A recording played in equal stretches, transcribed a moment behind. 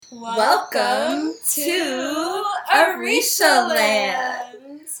Welcome to Arisha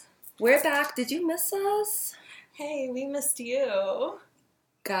Land. We're back. Did you miss us? Hey, we missed you.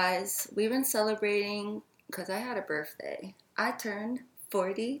 Guys, we've been celebrating because I had a birthday. I turned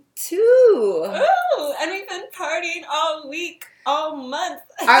 42. Ooh, and we've been partying all week, all month.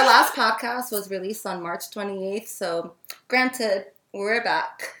 Our last podcast was released on March 28th, so granted, we're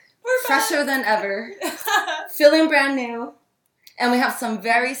back. Fresher than ever. Feeling brand new. And we have some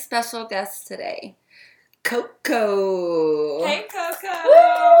very special guests today. Coco. Hey, Coco.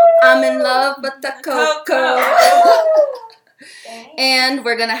 Woo! I'm in love with the Coco. And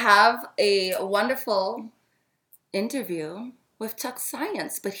we're going to have a wonderful interview with Chuck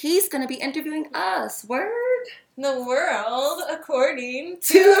Science. But he's going to be interviewing us. Word? The world according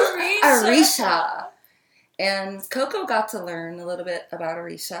to Arisha. And Coco got to learn a little bit about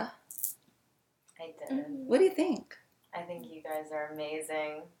Arisha. I did. What do you think? I think you guys are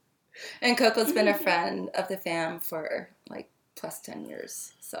amazing. And Coco's been a friend of the fam for like plus 10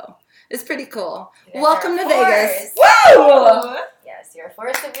 years. So it's pretty cool. Welcome to Vegas. Woo! Yes, you're a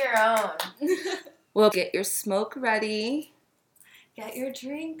force of your own. Well, get your smoke ready. Get your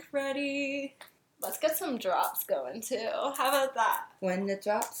drink ready. Let's get some drops going too. How about that? When the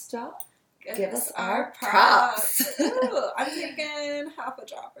drops drop, give us our our props. Ooh, I'm taking half a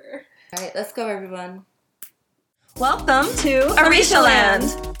dropper. All right, let's go, everyone. Welcome to Arisha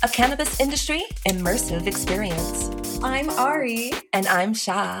Land, a cannabis industry immersive experience. I'm Ari. And I'm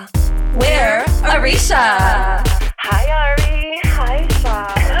Sha. We're Arisha. Hi, Ari. Hi, Sha.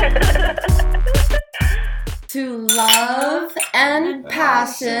 To love and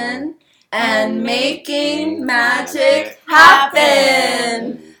passion and making magic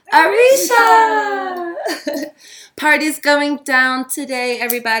happen. Arisha! Party's going down today,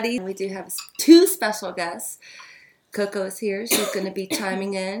 everybody. We do have two special guests. Coco is here. She's going to be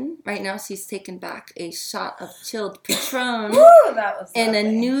chiming in. Right now, she's taking back a shot of chilled Patron That was in a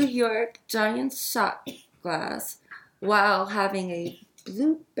lovely. New York giant shot glass while having a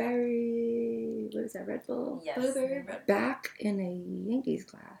blueberry, what is that, Red Bull? Yes. Blueberry red. Back in a Yankees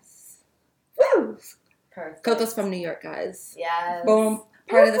glass. Woo! Perfect. Coco's from New York, guys. Yes. Boom.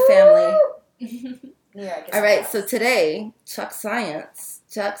 Part of the family. New York is All right, the so best. today, Chuck Science.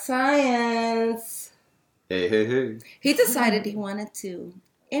 Chuck Science. Hey. He decided he wanted to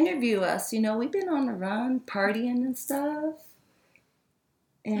interview us. You know, we've been on the run, partying and stuff.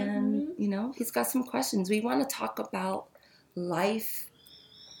 And, you know, he's got some questions. We want to talk about life,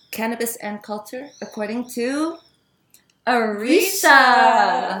 cannabis, and culture according to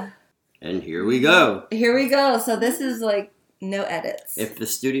Arisha. And here we go. Here we go. So this is like no edits. If the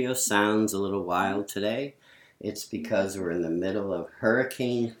studio sounds a little wild today, it's because we're in the middle of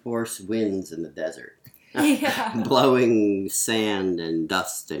hurricane force winds in the desert. Yeah. Blowing sand and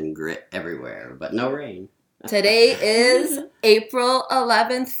dust and grit everywhere, but no rain. Today is April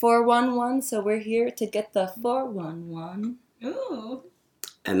 11th, 411, so we're here to get the 411. Ooh.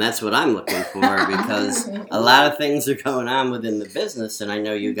 And that's what I'm looking for because a lot of things are going on within the business, and I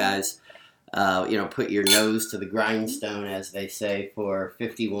know you guys, put your nose to the grindstone, as they say, for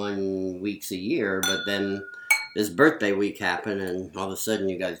 51 weeks a year, but then this birthday week happened, and all of a sudden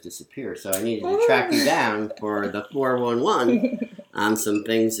you guys disappear. So I needed to track you down for the 411 on some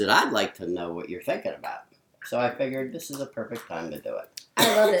things that I'd like to know what you're thinking about. So I figured this is a perfect time to do it.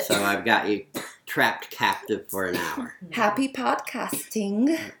 I love it. So I've got you trapped captive for an hour. Happy podcasting.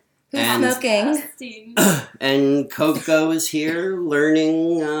 Who's And- smoking? And Coco is here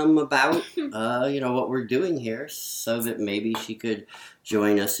learning about, what we're doing here so that maybe she could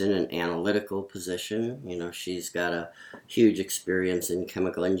join us in an analytical position. You know, she's got a huge experience in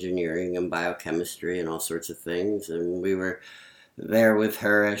chemical engineering and biochemistry and all sorts of things. And we were there with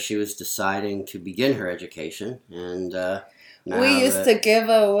her as she was deciding to begin her education. And We used to give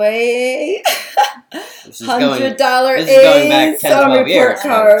away this is $100 this is going back A's 10, on 12 report years,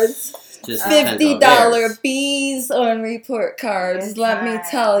 cards. just 10, 12 $50 years. B's on report cards, Good let me times.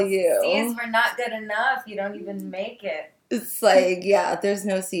 tell C's you. were not good enough. You don't even make it. It's like, yeah, there's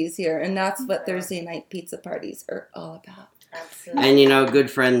no C's here. And that's what Thursday night pizza parties are all about. Absolutely. And,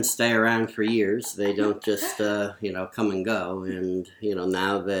 good friends stay around for years. They don't just, come and go. And,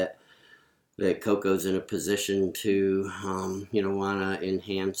 now that Coco's in a position to, want to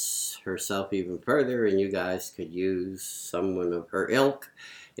enhance herself even further, and you guys could use someone of her ilk,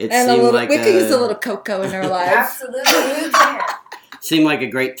 it And a seemed little, like we could use a little cocoa in our lives. Absolutely. You can. seemed like a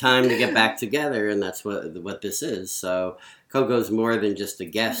great time to get back together, and that's what this is. So Coco's more than just a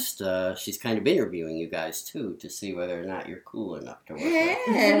guest. She's kind of interviewing you guys, too, to see whether or not you're cool enough to work with.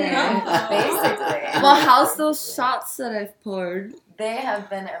 Yeah. Basically. Well, how's those shots that I've poured? They have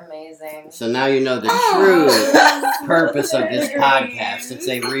been amazing. So now you know the Oh. true purpose of this podcast. It's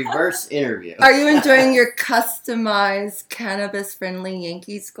a reverse interview. Are you enjoying your customized cannabis-friendly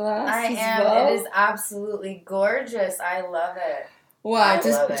Yankees glass? I as am. well? It is absolutely gorgeous. I love it. Wow, I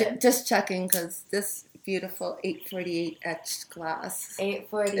love it. just checking because this beautiful 848 etched glass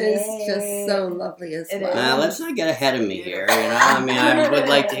 848. is just so lovely as It well. Let's not get ahead of me here. I mean, I would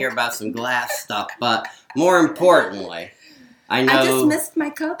like to hear about some glass stuff, but more importantly, I know. I just missed my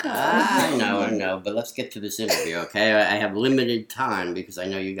cocoa. I know, but let's get to this interview, okay? I have limited time because I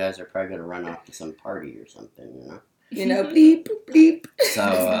know you guys are probably going to run off to some party or something, You know, bleep, bleep.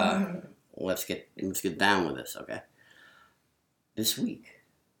 So let's get down with this, okay? This week,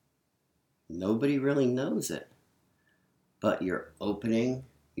 nobody really knows it, but you're opening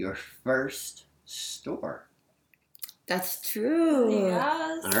your first store. That's true.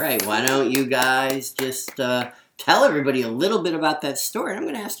 Yes. All right, why don't you guys just tell everybody a little bit about that store? And I'm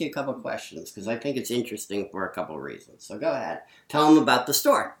going to ask you a couple questions because I think it's interesting for a couple of reasons. So go ahead. Tell them about the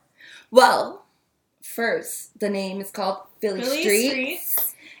store. Well, first, the name is called Philly Philly Streets,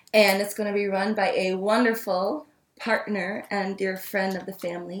 Streets. and it's going to be run by a wonderful partner and dear friend of the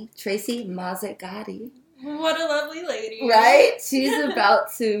family, Tracy Mazzagatti. What a lovely lady. Right? She's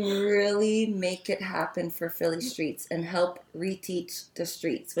about to really make it happen for Philly Streets and help reteach the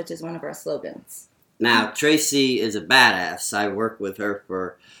streets, which is one of our slogans. Now, Tracy is a badass. I worked with her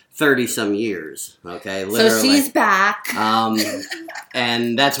for 30-some years, okay? Literally. So she's back.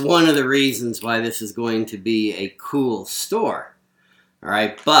 And that's one of the reasons why this is going to be a cool store. All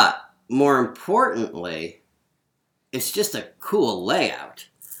right? But more importantly, it's just a cool layout.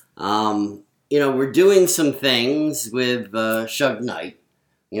 We're doing some things with Suge Knight.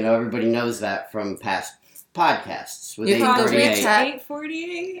 Everybody knows that from past podcasts with You can go read 848. that.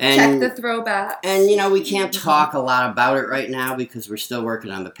 848. Check the throwback. And, we can't talk a lot about it right now because we're still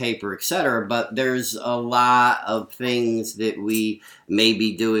working on the paper, etc. But there's a lot of things that we may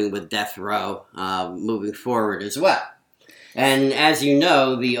be doing with Death Row moving forward as well. And as you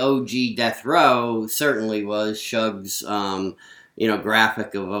know, the OG Death Row certainly was Suge's,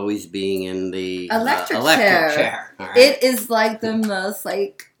 graphic of always being in the Electric chair. All right? It is like the most,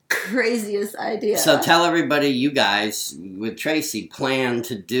 craziest idea. So tell everybody you guys, with Tracy, plan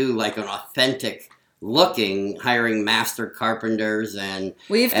to do, an authentic looking, hiring master carpenters and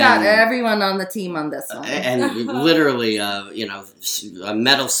We've got everyone on the team on this one. and literally,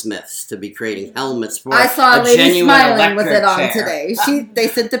 metalsmiths to be creating helmets for. I saw a lady genuine smiling with it electric on chair. today. They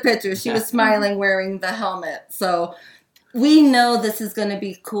sent the picture. She was smiling wearing the helmet. So we know this is going to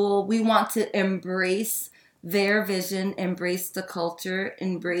be cool. We want to embrace their vision, embrace the culture,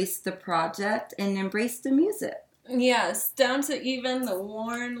 embrace the project, and embrace the music. Yes, down to even the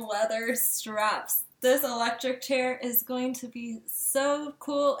worn leather straps. This electric chair is going to be so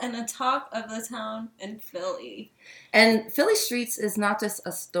cool and a talk of the town in Philly. And Philly Streets is not just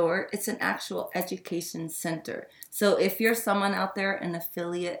a store, it's an actual education center. So if you're someone out there, an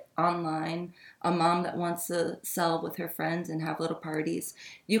affiliate online, a mom that wants to sell with her friends and have little parties,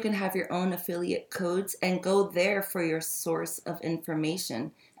 you can have your own affiliate codes and go there for your source of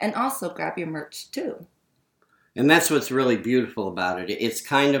information. And also grab your merch too. And that's what's really beautiful about it. It's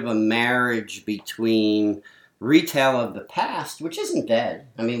kind of a marriage between retail of the past, which isn't dead.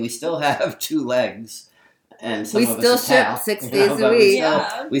 I mean, we still have two legs. And some We of still us ship have, 6 you days know, a but week.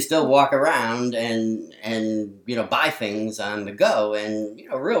 Yeah. we still walk around and buy things on the go. And,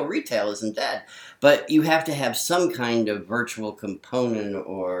 real retail isn't dead. But you have to have some kind of virtual component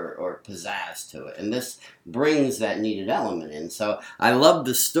or pizzazz to it. And this brings that needed element in. So I love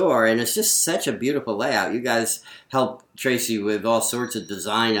the store, and it's just such a beautiful layout. You guys help Tracy with all sorts of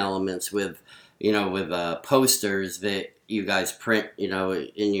design elements with posters that you guys print,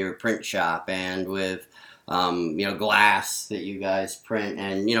 in your print shop, and with glass that you guys print,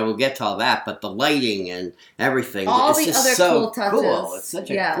 and we'll get to all that, but the lighting and everything, All it's the just other so cool touches. cool. It's such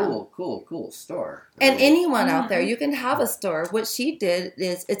a Yeah. cool store. And anyone out there, you can have a store. What she did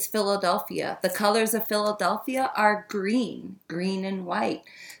is, it's Philadelphia. The colors of Philadelphia are green and white.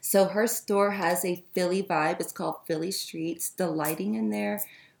 So her store has a Philly vibe. It's called Philly Streets. The lighting in there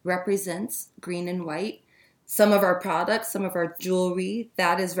represents green and white. Some of our products, some of our jewelry,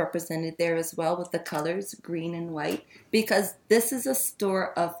 that is represented there as well with the colors green and white, because this is a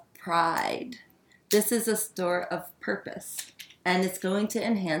store of pride. This is a store of purpose, and it's going to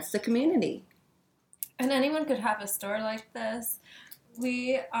enhance the community. And anyone could have a store like this.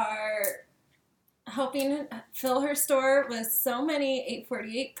 We are helping fill her store with so many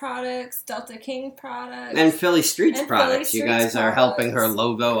 848 products, Delta King products. And Philly Streets And products. Philly You guys Streets are helping her products.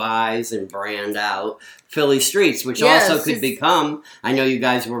 logoize and brand out Philly Streets, which Yes, also could she's- become, I know you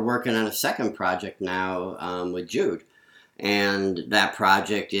guys were working on a second project now with Jude. And that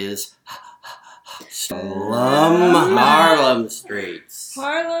project is Slum Harlem Streets.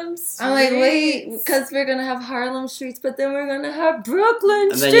 Harlem Streets. I'm like, wait, because we're gonna have Harlem Streets, but then we're gonna have Brooklyn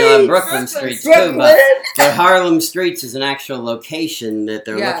And Streets. then you'll have Brooklyn Streets too. Brooklyn. But Harlem Streets is an actual location that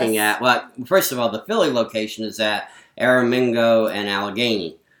they're Yes. looking at. Well, first of all, the Philly location is at Aramingo and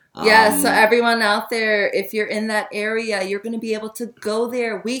Allegheny. Yeah, so everyone out there, if you're in that area, you're going to be able to go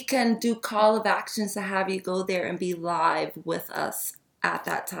there. We can do call of actions to have you go there and be live with us at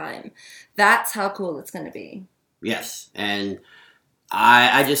that time. That's how cool it's going to be. Yes, and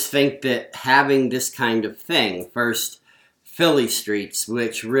I just think that having this kind of thing, first Philly Streets,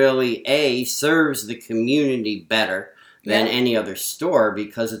 which really serves the community better than Yeah. any other store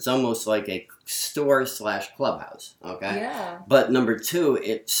because it's almost like a store/clubhouse. Okay. Yeah. But number two,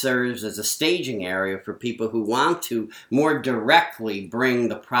 it serves as a staging area for people who want to more directly bring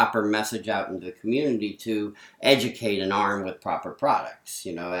the proper message out into the community to educate and arm with proper products,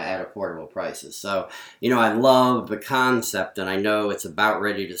 at affordable prices. So, I love the concept, and I know it's about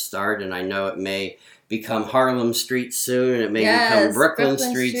ready to start, and I know it may become Harlem Street soon, and it may become Yes, Brooklyn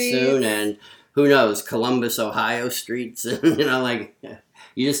Brooklyn Street Streets. soon, and who knows, Columbus, Ohio Streets,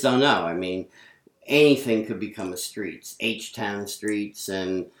 you just don't know. I mean, anything could become a streets, H-Town Streets,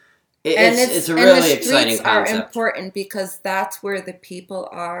 and it's a really exciting streets are concept. important because that's where the people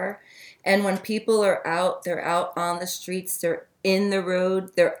are. And when people are out, they're out on the streets, they're in the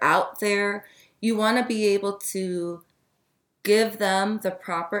road, they're out there. You want to be able to give them the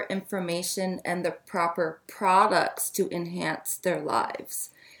proper information and the proper products to enhance their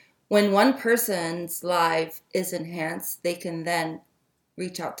lives. When one person's life is enhanced, they can then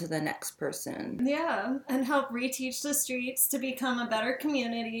reach out to the next person. Yeah, and help reteach the streets to become a better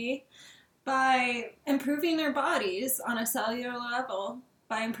community by improving their bodies on a cellular level,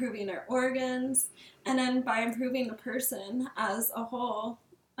 by improving their organs, and then by improving the person as a whole.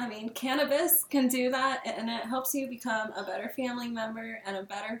 I mean, cannabis can do that, and it helps you become a better family member and a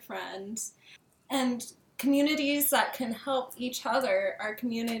better friend. And communities that can help each other are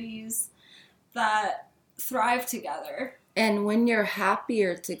communities that thrive together. And when you're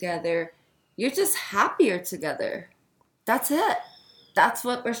happier together, you're just happier together. That's it. That's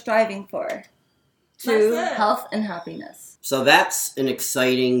what we're striving for. True That's it. health and happiness. So that's an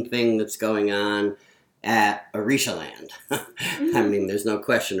exciting thing that's going on at Orisha Land. I mean, there's no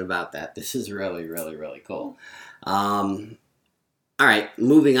question about that. This is really, really, really cool. All right,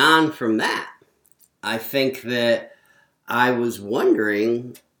 moving on from that, I think that I was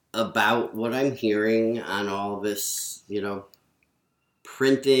wondering about what I'm hearing on all this,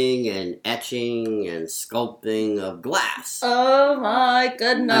 printing and etching and sculpting of glass. Oh my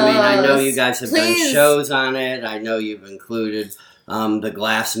goodness. I mean, I know you guys have Please. done shows on it. I know you've included the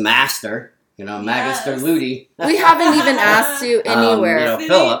Glass Master, Magister Yes. Ludi. We haven't even asked you anywhere.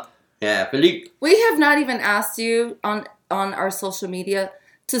 Philip. Yeah, Philippe. We have not even asked you on our social media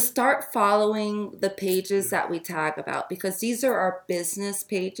to start following the pages that we tag about, because these are our business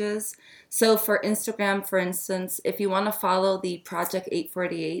pages. So for Instagram, for instance, if you want to follow the Project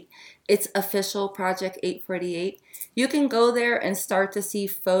 848, it's official Project 848. You can go there and start to see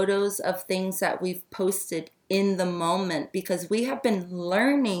photos of things that we've posted in the moment, because we have been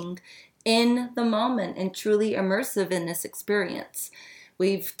learning in the moment and truly immersive in this experience.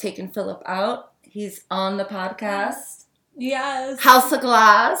 We've taken Philip out. He's on the podcast. Yes. House of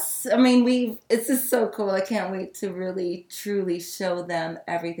Glass. I mean, it's just so cool. I can't wait to really, truly show them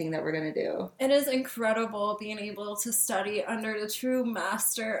everything that we're going to do. It is incredible being able to study under the true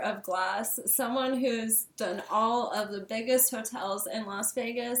master of glass, someone who's done all of the biggest hotels in Las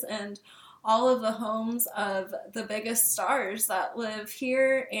Vegas and all of the homes of the biggest stars that live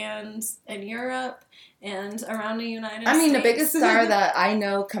here and in Europe and around the United States. I mean, the biggest star that I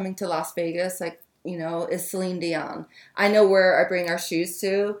know coming to Las Vegas, is Celine Dion. I know where I bring our shoes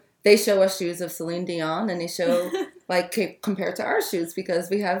to. They show us shoes of Celine Dion, and they show, compared to our shoes, because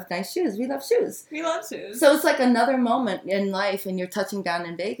we have nice shoes. We love shoes. We love shoes. So it's like another moment in life, and you're touching down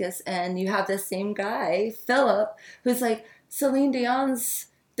in Vegas, and you have this same guy, Philip, who's like, Celine Dion's,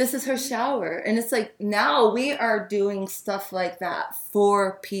 this is her shower. And it's like, now we are doing stuff like that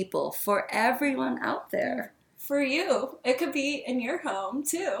for people, for everyone out there. For you. It could be in your home,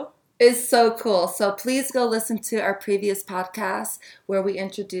 too. It's so cool. So please go listen to our previous podcast where we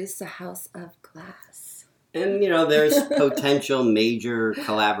introduced the House of Glass. And, there's potential major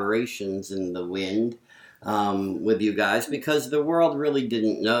collaborations in the wind with you guys because the world really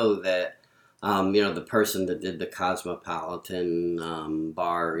didn't know that, the person that did the Cosmopolitan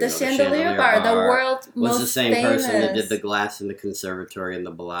bar, the Chandelier Bar, the world's was most the same famous. person that did the glass in the conservatory in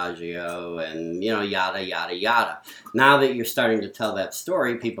the Bellagio and, yada, yada, yada. Now that you're starting to tell that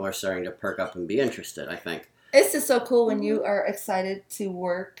story, people are starting to perk up and be interested, I think. It's just so cool when you are excited to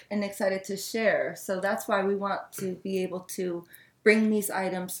work and excited to share. So that's why we want to be able to bring these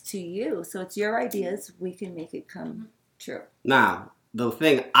items to you. So it's your ideas. We can make it come true. Now, the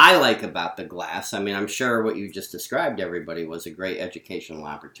thing I like about the glass, I'm sure what you just described, everybody, was a great educational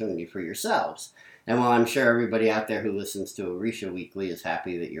opportunity for yourselves. And while I'm sure everybody out there who listens to Orisha Weekly is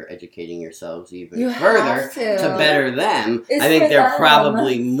happy that you're educating yourselves even further to better them, I think they're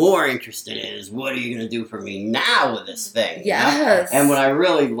probably more interested in is what are you going to do for me now with this thing? Yes. And what I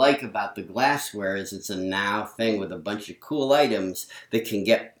really like about the glassware is it's a now thing with a bunch of cool items that can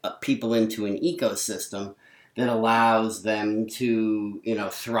get people into an ecosystem that allows them to,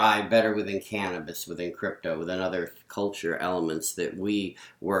 thrive better within cannabis, within crypto, within other culture elements that we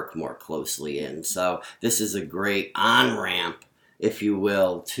work more closely in. So this is a great on-ramp, if you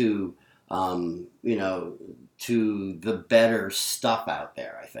will, to, to the better stuff out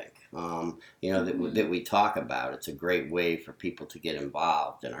there, I think, that we talk about. It's a great way for people to get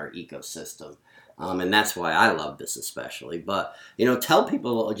involved in our ecosystem. And that's why I love this especially. But, tell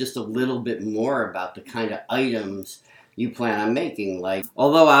people just a little bit more about the kind of items you plan on making. Like,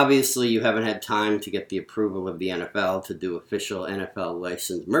 although obviously you haven't had time to get the approval of the NFL to do official NFL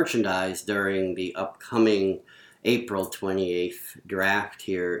licensed merchandise during the upcoming April 28th draft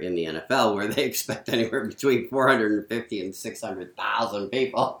here in the NFL, where they expect anywhere between 450 and 600,000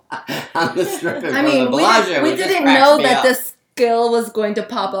 people on the strip in front of the Bellagio. We didn't know that this skill was going to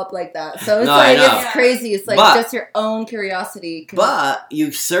pop up like that. So it's it's crazy. It's like just your own curiosity. But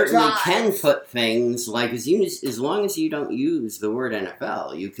you certainly can put things like, as long as you don't use the word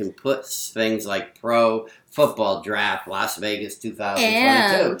NFL, you can put things like Pro Football Draft Las Vegas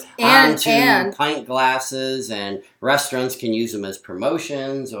 2022 onto pint glasses, and restaurants can use them as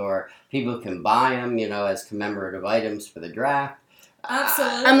promotions, or people can buy them, as commemorative items for the draft.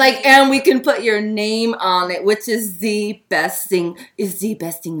 Absolutely. I'm like, and we can put your name on it, which is the best thing. Is the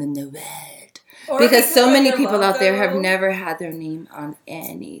best thing in the world. Because so many people out there have never had their name on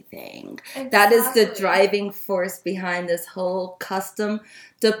anything. Exactly. That is the driving force behind this whole custom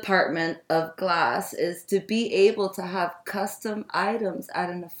department of glass, is to be able to have custom items at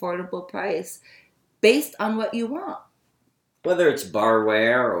an affordable price based on what you want. Whether it's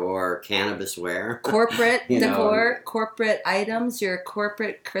barware or cannabis ware. Corporate decor, corporate items, your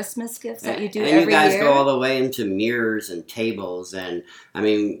corporate Christmas gifts that you do every year. And you guys go all the way into mirrors and tables. And,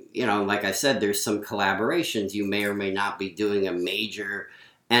 like I said, there's some collaborations. You may or may not be doing a major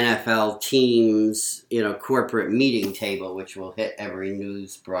NFL team's, corporate meeting table, which will hit every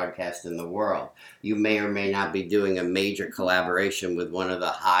news broadcast in the world. You may or may not be doing a major collaboration with one of the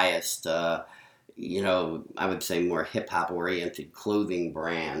highest I would say more hip-hop oriented clothing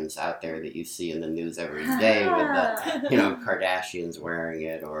brands out there that you see in the news every day with the, Kardashians wearing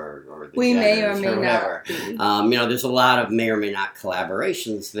it or the we may or Jenners may whatever. Not. There's a lot of may or may not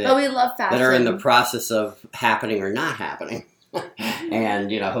collaborations that, we love fashion. that are in the process of happening or not happening.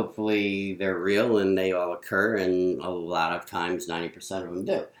 And, hopefully they're real and they all occur, and a lot of times 90% of them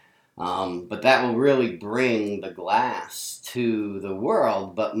do. But that will really bring the glass to the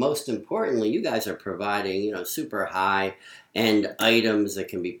world. But most importantly, you guys are providing, super high-end items that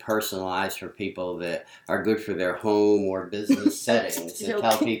can be personalized for people that are good for their home or business settings. To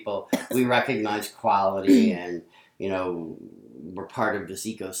tell people we recognize quality and, we're part of this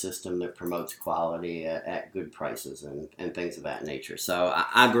ecosystem that promotes quality at good prices and things of that nature. So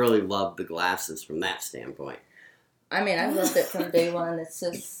I really love the glasses from that standpoint. I've loved it from day one. It's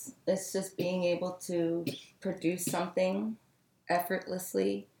just being able to produce something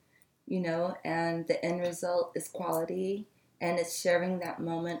effortlessly, and the end result is quality, and it's sharing that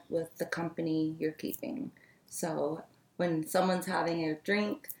moment with the company you're keeping. So when someone's having a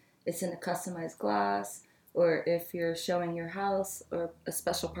drink, it's in a customized glass, or if you're showing your house or a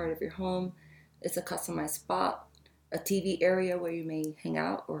special part of your home, it's a customized spot, a TV area where you may hang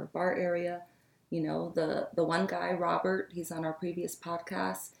out, or a bar area. The one guy, Robert, he's on our previous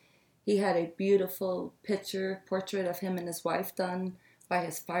podcast. He had a beautiful portrait of him and his wife done by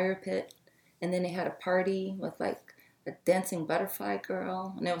his fire pit. And then they had a party with like a dancing butterfly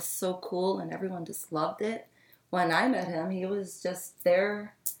girl. And it was so cool, and everyone just loved it. When I met him, he was just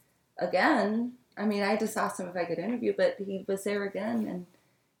there again. I just asked him if I could interview, but he was there again. And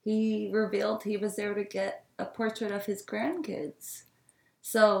he revealed he was there to get a portrait of his grandkids.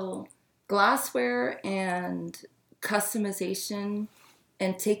 So glassware and customization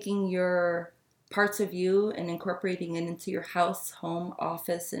and taking your parts of you and incorporating it into your house, home,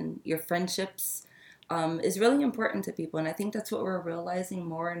 office, and your friendships is really important to people. And I think that's what we're realizing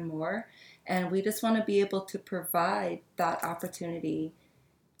more and more. And we just want to be able to provide that opportunity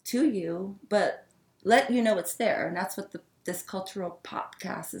to you, but let you know it's there. And that's what this cultural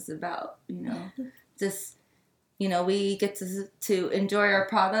podcast is about, Just, we get to enjoy our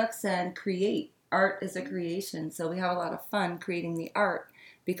products and create. Art is a creation. So we have a lot of fun creating the art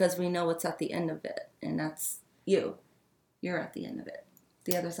because we know what's at the end of it. And that's you. You're at the end of it.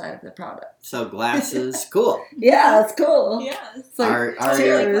 The other side of the product. So glasses, cool. Yeah, it's cool. Yes.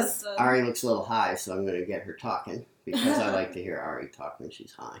 Ari looks a little high, so I'm going to get her talking because I like to hear Ari talk when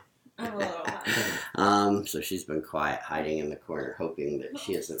she's high. I'm a little high. So she's been quiet, hiding in the corner, hoping that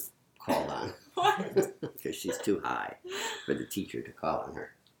she isn't called on. What? Because she's too high for the teacher to call on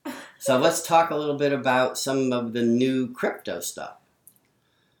her. So let's talk a little bit about some of the new crypto stuff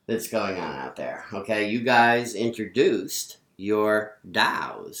that's going on out there. Okay, you guys introduced your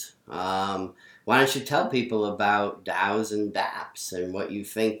DAOs. Why don't you tell people about DAOs and dApps and what you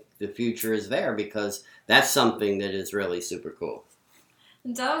think the future is there, because that's something that is really super cool.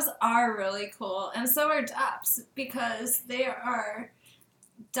 DAOs are really cool, and so are dApps, because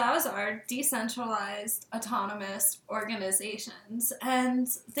DAOs are decentralized, autonomous organizations, and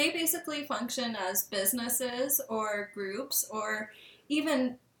they basically function as businesses or groups or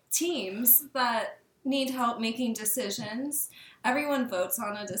even teams that need help making decisions. Everyone votes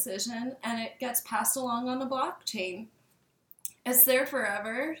on a decision, and it gets passed along on the blockchain. It's there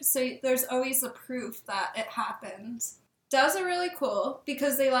forever, so there's always the proof that it happened. DAOs are really cool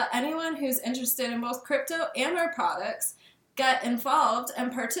because they let anyone who's interested in both crypto and our products get involved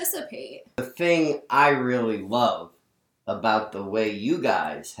and participate. The thing I really love about the way you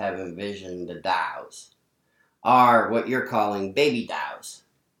guys have envisioned the DAOs are what you're calling baby DAOs,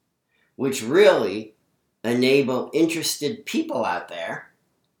 which really enable interested people out there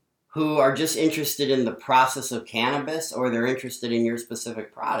who are just interested in the process of cannabis, or they're interested in your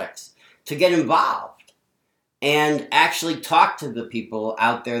specific products, to get involved and actually talk to the people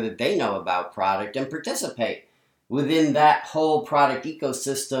out there that they know about product and participate within that whole product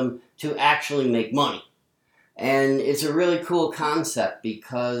ecosystem to actually make money. And it's a really cool concept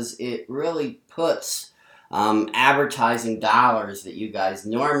because it really puts advertising dollars that you guys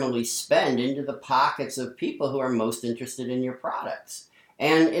normally spend into the pockets of people who are most interested in your products.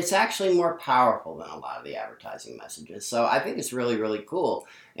 And it's actually more powerful than a lot of the advertising messages. So I think it's really, really cool.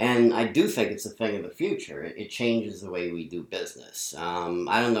 And I do think it's a thing of the future. It changes the way we do business.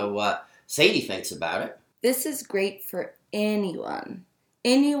 I don't know what Sadie thinks about it. This is great for anyone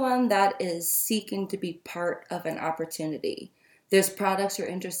that is seeking to be part of an opportunity. There's products you're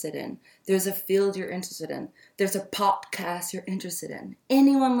interested in. There's a field you're interested in. There's a podcast you're interested in.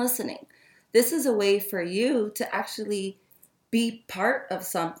 Anyone listening. This is a way for you to actually be part of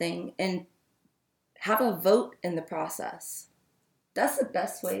something and have a vote in the process. That's the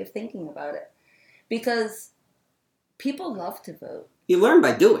best way of thinking about it. Because people love to vote. You learn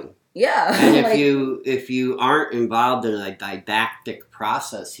by doing. Yeah. And if you aren't involved in a didactic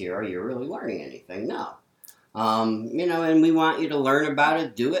process here, are you really learning anything? No. And we want you to learn about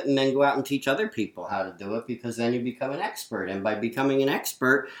it, do it, and then go out and teach other people how to do it, because then you become an expert. And by becoming an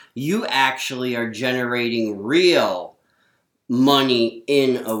expert, you actually are generating real money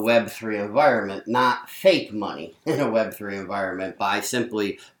in a Web3 environment, not fake money in a Web3 environment by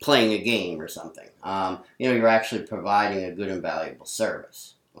simply playing a game or something. You're actually providing a good and valuable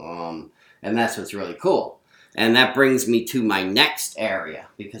service. And that's what's really cool. And that brings me to my next area,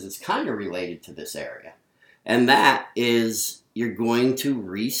 because it's kind of related to this area. And that is, you're going to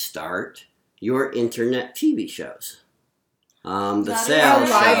restart your internet TV shows. The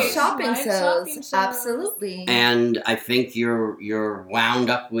sales live shows. shopping shows. Absolutely. And I think you're wound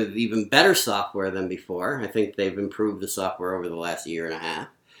up with even better software than before. I think they've improved the software over the last year and a half.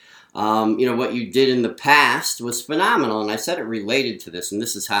 What you did in the past was phenomenal, and I said it related to this, and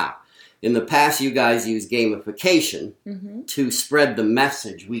this is how. In the past, you guys used gamification to spread the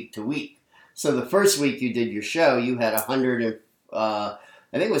message week to week. So the first week you did your show, you had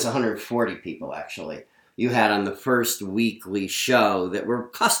 140 people, actually. you had on the first weekly show that were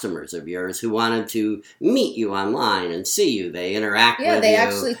customers of yours who wanted to meet you online and see you. They interact with you. Yeah, they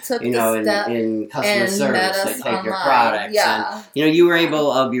actually took the step in customer and service. met They us take your online. products. Yeah. And, you were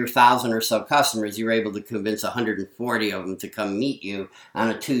able, of your 1,000 or so customers, you were able to convince 140 of them to come meet you on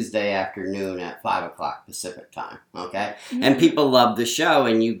a Tuesday afternoon at 5 o'clock Pacific time. Okay? Mm-hmm. And people loved the show,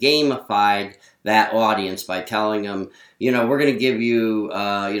 and you gamified that audience by telling them, we're going to give you,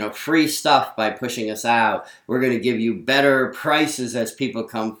 free stuff by pushing us out. We're going to give you better prices as people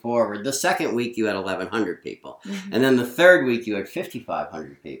come forward. The second week you had 1,100 people. Mm-hmm. And then the third week you had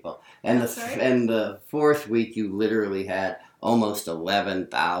 5,500 people. And That's right. and the fourth week you literally had almost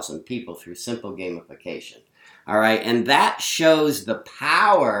 11,000 people through simple gamification. All right. And that shows the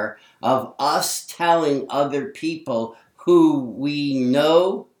power of us telling other people who we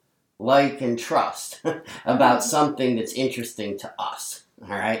know, like, and trust about something that's interesting to us. All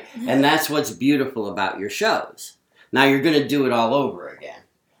right? And that's what's beautiful about your shows. Now, you're going to do it all over again.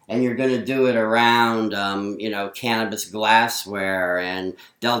 And you're going to do it around, cannabis glassware and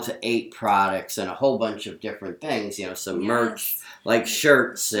Delta 8 products and a whole bunch of different things, some merch, like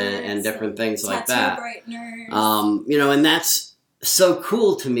shirts and different things like that. Tattoo brighteners. And that's so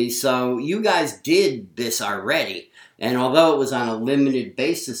cool to me. So you guys did this already. And although it was on a limited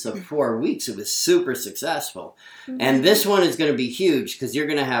basis of 4 weeks, it was super successful. Mm-hmm. And this one is going to be huge because you're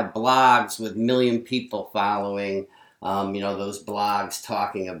going to have blogs with 1 million people following, those blogs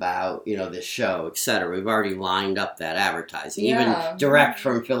talking about, this show, etc. We've already lined up that advertising, Yeah. even direct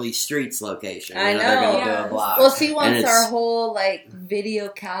from Philly Street's location. I They're going to know. do a blog. Well, she And wants it's- our whole video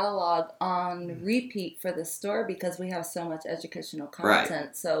catalog on repeat for the store because we have so much educational content.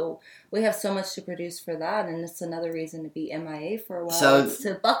 Right. So we have so much to produce for that, and it's another reason to be MIA for a while. So- It's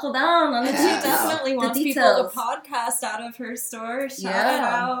to buckle down on the And she Yeah. definitely the wants people details. to podcast out of her store. Shout Yeah. it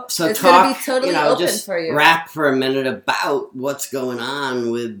out. So It's talk, gonna be totally open just for you. rap for a minute about what's going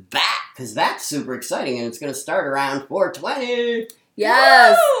on with that, because that's super exciting, and it's going to start around 4/20.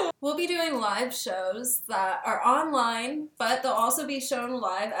 Yes. Woo! We'll be doing live shows that are online, but they'll also be shown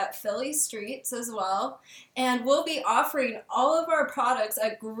live at Philly Streets as well. And we'll be offering all of our products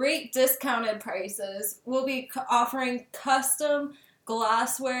at great discounted prices. We'll be offering custom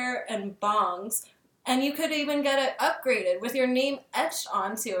glassware and bongs, and you could even get it upgraded with your name etched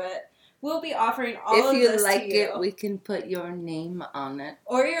onto it. We'll be offering all If of you this like to you. it, we can put your name on it.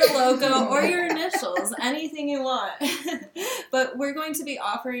 Or your logo, or your initials, anything you want. But we're going to be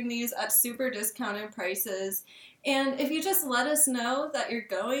offering these at super discounted prices. And if you just let us know that you're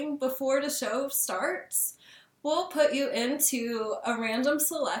going before the show starts, we'll put you into a random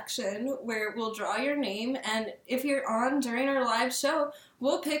selection where we'll draw your name. And if you're on during our live show,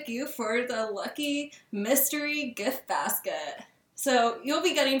 we'll pick you for the lucky mystery gift basket. So you'll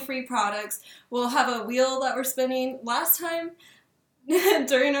be getting free products. We'll have a wheel that we're spinning. Last time,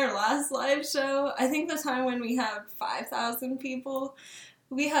 during our last live show, I think the time when we had 5,000 people,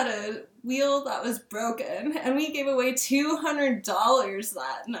 we had a wheel that was broken, and we gave away $200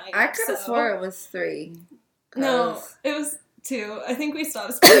 that night. I could have So- swore it was 3. No, 'cause- it was 2. I think we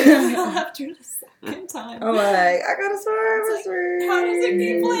stopped spinning the wheel after the second time. I'm like, I could have swore it was 3. How does it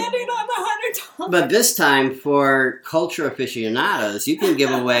keep landing on the $100? But this time, for culture aficionados, you can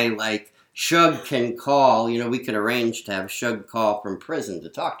give away, like, Shug can call. We can arrange to have Shug call from prison to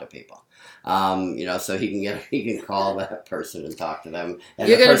talk to people. So he can call that person and talk to them, and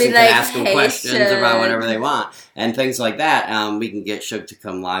You're the gonna person be like, can ask him "Hey, questions Shug." about whatever they want and things like that. We can get Shug to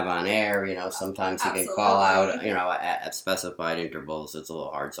come live on air. Sometimes he can call out. Absolutely. At specified intervals. It's a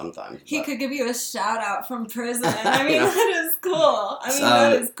little hard sometimes. He but- could give you a shout out from prison. I mean, You know. that is cool. So-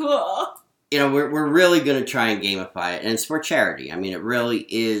 that is cool. We're really going to try and gamify it, and it's for charity. I mean, it really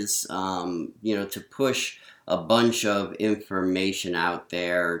is, to push a bunch of information out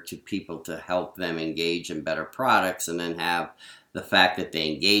there to people to help them engage in better products, and then have the fact that they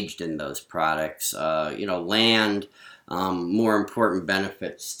engaged in those products, land more important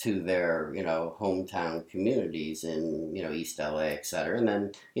benefits to their, hometown communities in, East LA, et cetera, and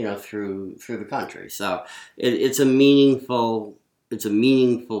then, through the country. So it's a meaningful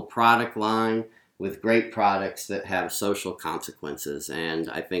product line with great products that have social consequences, and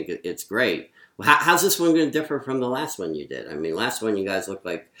I think it's great. How's this one going to differ from the last one you did? I mean, last one you guys looked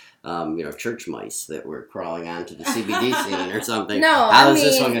like, church mice that were crawling onto the CBD scene or something. No, How I is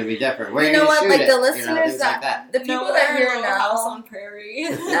this mean, one going to be different? Where you are know you what? going to Like shoot the it? listeners Things like that. the people Nowhere that are in here Little House now. on Prairie.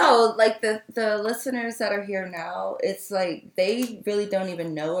 No, like the listeners that are here now, it's like they really don't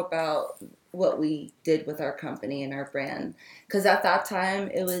even know about what we did with our company and our brand. Because at that time,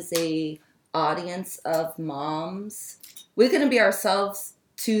 it was a audience of moms. We couldn't be ourselves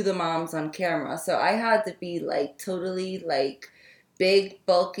to the moms on camera. So I had to be like totally like big,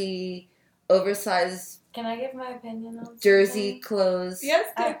 bulky, oversized Can I give my opinion on jersey something? clothes. Yes,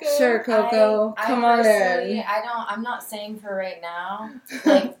 Coco. Sure, Coco. Come on personally, in. I'm not saying for right now,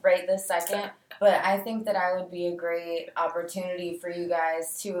 like right this second, but I think that I would be a great opportunity for you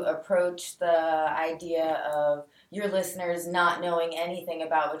guys to approach the idea of your listeners not knowing anything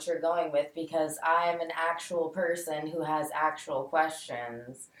about what you're going with, because I'm an actual person who has actual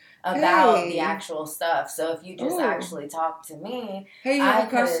questions about the actual stuff. So if you just actually talk to me, Hey, you have a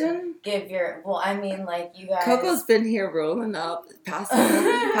question? give your, well, I mean, like, you guys. Coco's been here rolling up, passing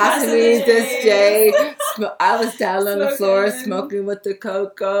me this J. I was down on the floor smoking with the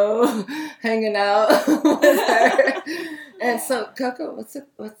Coco, hanging out with her. And so, Coco,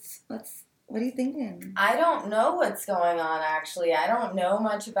 what are you thinking? I don't know what's going on, actually. I don't know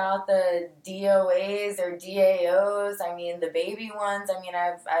much about the DOAs or DAOs. I mean, the baby ones. I mean,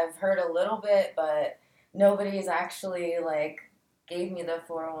 I've heard a little bit, but nobody's actually, like, gave me the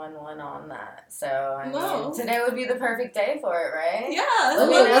 411 on that. So, I mean, today would be the perfect day for it, right? Yeah.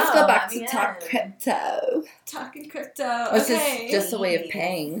 Let's go back to talk crypto. Talking crypto. It's Okay. just a way of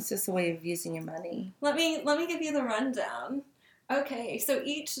paying. It's just a way of using your money. Let me give you the rundown. Okay, so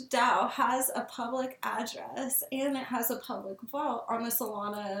each DAO has a public address and it has a public vault on the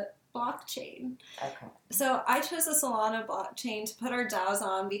Solana blockchain. Okay. So I chose the Solana blockchain to put our DAOs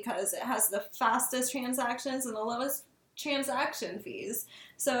on because it has the fastest transactions and the lowest transaction fees.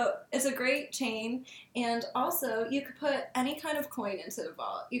 So it's a great chain, and also you could put any kind of coin into the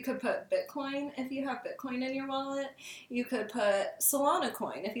vault. You could put Bitcoin if you have Bitcoin in your wallet. You could put Solana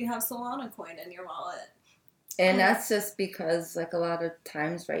coin if you have Solana coin in your wallet. And that's just because, like, a lot of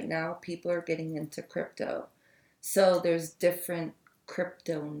times right now, people are getting into crypto. So there's different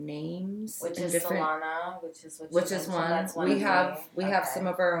crypto names. Which and is different, Solana, which is one. That's one we of have me. we have some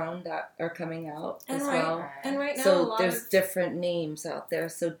of our own that are coming out as well. And right now, a So lot there's of different names out there.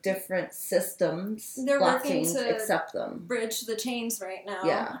 So different systems, They're working blockchains to accept them. bridge the chains right now.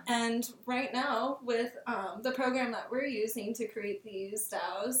 Yeah. And right now, with the program that we're using to create these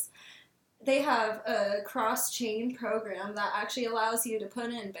DAOs, they have a cross-chain program that actually allows you to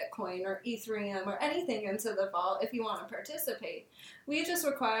put in Bitcoin or Ethereum or anything into the vault if you want to participate. We just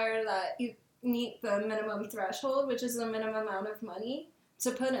require that you meet the minimum threshold, which is the minimum amount of money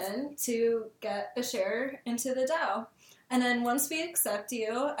to put in to get a share into the DAO. And then once we accept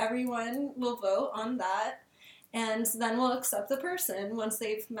you, everyone will vote on that, and then we'll accept the person once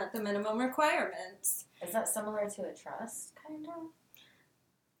they've met the minimum requirements. Is that similar to a trust, kind of?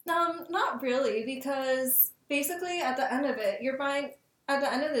 Not really, because basically at the end of the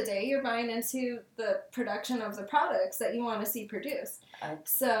day, you're buying into the production of the products that you want to see produced.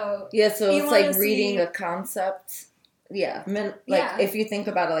 So it's like reading a concept. Yeah. If you think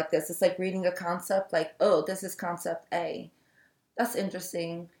about it like this, it's like reading a concept, like, oh, this is concept A. That's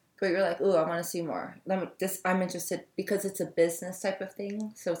interesting. But you're like, oh, I want to see more. I'm interested because it's a business type of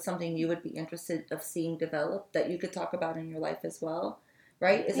thing. So it's something you would be interested of seeing develop that you could talk about in your life as well.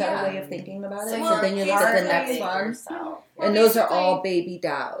 Right? Is that a way of thinking about it? So then you look at the next one. And those are all baby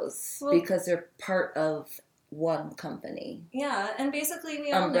DAOs because they're part of one company. Yeah, and basically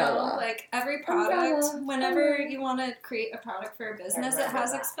we all know, like, every product, whenever you want to create a product for a business, it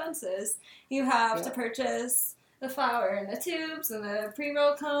has expenses. You have to purchase the flour and the tubes and the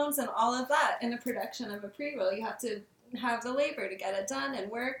pre-roll cones and all of that. In the production of a pre-roll, you have to have the labor to get it done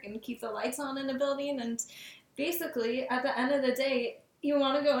and work and keep the lights on in a building. And basically, at the end of the day, you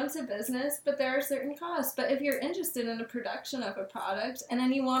want to go into business, but there are certain costs. But if you're interested in the production of a product and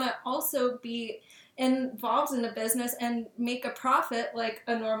then you want to also be involved in the business and make a profit like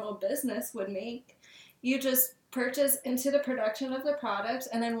a normal business would make, you just purchase into the production of the product,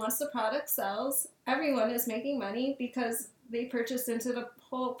 and then once the product sells, everyone is making money because they purchased into the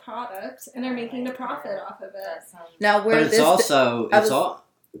whole product and they're making the profit off of it. Now, where but it's also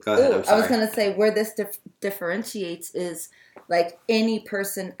go ahead. I'm sorry. I was going to say where this differentiates is, like, any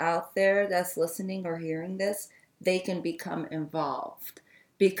person out there that's listening or hearing this, they can become involved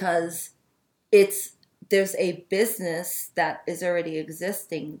because there's a business that is already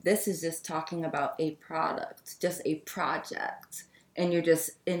existing. This is just talking about a product, just a project, and you're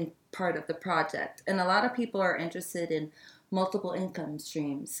just in part of the project. And a lot of people are interested in multiple income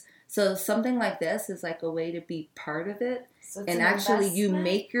streams. So something like this is like a way to be part of it. So and actually you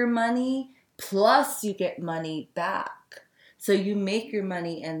make your money plus you get money back. So you make your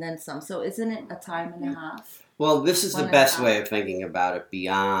money and then some. So isn't it a time and a half? Well, this is the best way of thinking about it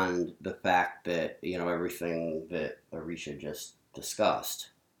beyond the fact that, everything that Arisha just discussed.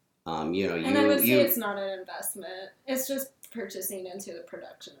 And I would say it's not an investment. It's just purchasing into the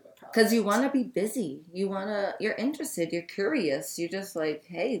production of a product. Because you want to be busy. You're interested. You're curious. You're just like,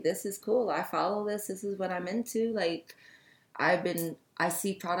 hey, this is cool. I follow this. This is what I'm into. Like, I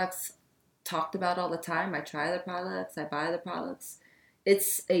see products talked about all the time. I try the products. I buy the products.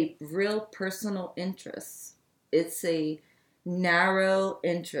 It's a real personal interest. It's a narrow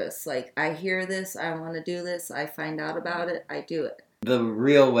interest. Like, I hear this. I want to do this. I find out about it. I do it. The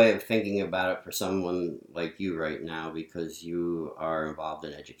real way of thinking about it for someone like you right now, because you are involved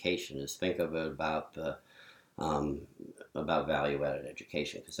in education, is think of it about value-added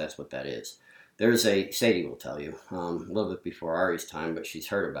education, because that's what that is. There's Sadie will tell you, a little bit before Ari's time, but she's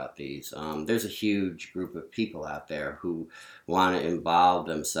heard about these. There's a huge group of people out there who want to involve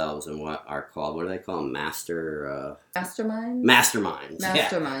themselves in what are called, what do they call them? Masterminds? Masterminds. Masterminds.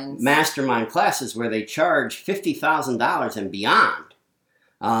 Yeah. Mastermind classes where they charge $50,000 and beyond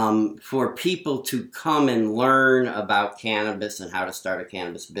for people to come and learn about cannabis and how to start a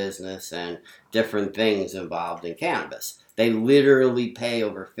cannabis business and different things involved in cannabis. They literally pay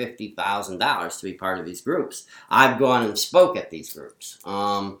over $50,000 to be part of these groups. I've gone and spoke at these groups.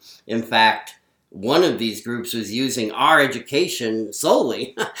 In fact, one of these groups was using our education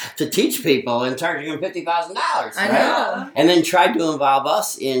solely to teach people and charging them $50,000. I know. And then tried to involve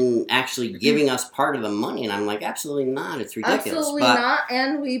us in actually giving us part of the money. And I'm like, absolutely not. It's ridiculous. Absolutely not.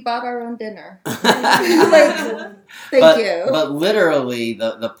 And we bought our own dinner. Thank you. But literally,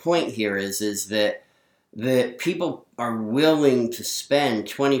 the point here is that people are willing to spend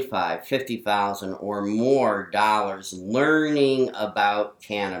 $25,000, $50,000 or more dollars learning about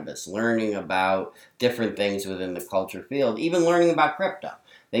cannabis, learning about different things within the culture field, even learning about crypto.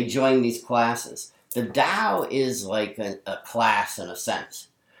 They join these classes. The DAO is like a class in a sense,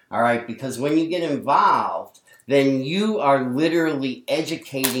 all right? Because when you get involved, then you are literally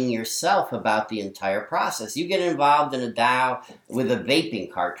educating yourself about the entire process. You get involved in a DAO with a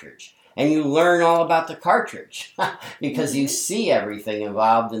vaping cartridge, and you learn all about the cartridge because you see everything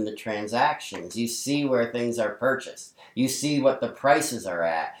involved in the transactions. You see where things are purchased. You see what the prices are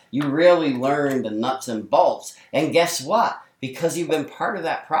at. You really learn the nuts and bolts. And guess what? Because you've been part of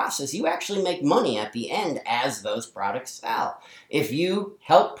that process, you actually make money at the end as those products sell. If you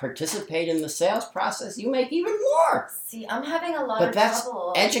help participate in the sales process, you make even more. See, I'm having a lot But of that's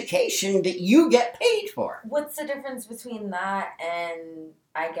trouble. education that you get paid for. What's the difference between that and,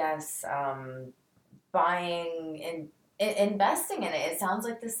 I guess, buying and investing in it? It sounds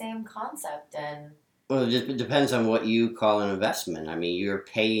like the same concept. And Well, it depends on what you call an investment. I mean, you're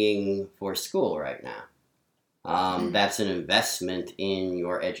paying for school right now. That's an investment in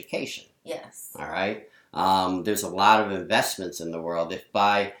your education. yes. All right. There's a lot of investments in the world. If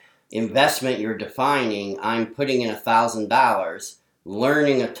by investment you're defining, I'm putting in $1,000,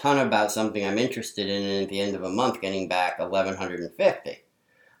 learning a ton about something I'm interested in, and at the end of a month getting back $1,150.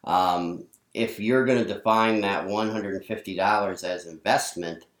 If you're going to define that $150 as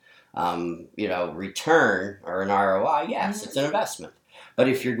investment, return or an ROI, yes, it's an investment. But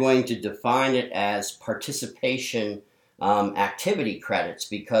if you're going to define it as participation activity credits,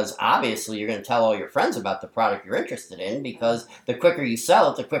 because obviously you're going to tell all your friends about the product you're interested in, because the quicker you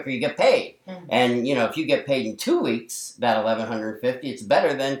sell it, the quicker you get paid. Mm-hmm. And, if you get paid in 2 weeks, that $1,150, it's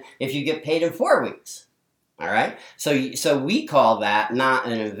better than if you get paid in 4 weeks. All right? So we call that not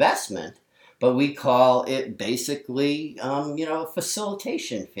an investment, but we call it basically, a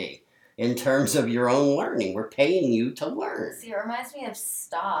facilitation fee. In terms of your own learning, we're paying you to learn. See, it reminds me of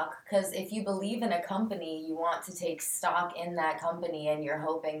stock, because if you believe in a company, you want to take stock in that company, and you're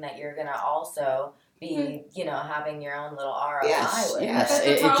hoping that you're going to also be, having your own little ROI with it. Yes, But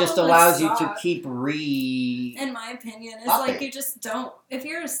the it just problem allows with you to stock, keep in my opinion, is upping. like you just don't.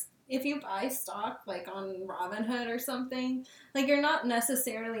 If you buy stock like on Robinhood or something, like you're not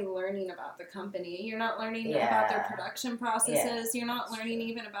necessarily learning about the company. You're not learning about their production processes. You're not learning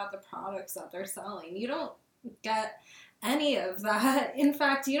even about the products that they're selling. You don't get any of that. In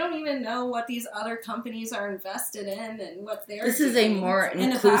fact, you don't even know what these other companies are invested in and what they're This is a doing more in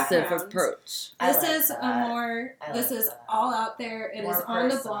the inclusive background. approach. This is all out there. It More is on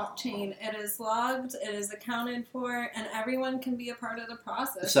the personal. blockchain. It is logged. It is accounted for, and everyone can be a part of the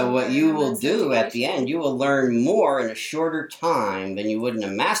process. So what you will Environment's do at the education. end, you will learn more in a shorter time than you would in a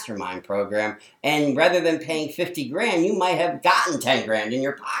mastermind program. And rather than paying $50,000, you might have gotten $10,000 in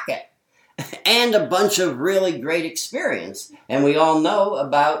your pocket. And a bunch of really great experience. And we all know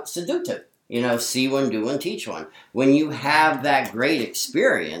about Seductive. See one, do one, teach one. When you have that great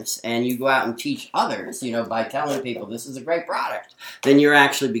experience and you go out and teach others, by telling people this is a great product, then you're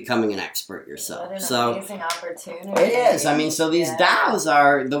actually becoming an expert yourself. What an amazing opportunity. It is. So these DAOs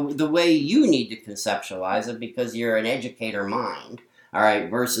are the way you need to conceptualize it, because you're an educator mind, all right,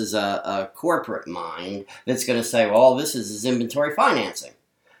 versus a corporate mind that's going to say, well, all this is inventory financing.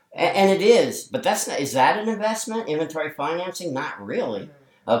 And it is, but is that an investment? Inventory financing? Not really.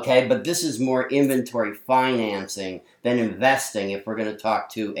 Okay, but this is more inventory financing than investing if we're going to talk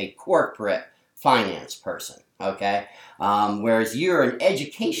to a corporate finance person, okay? Whereas you're an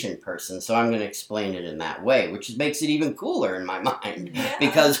education person, so I'm going to explain it in that way, which makes it even cooler in my mind. Yeah.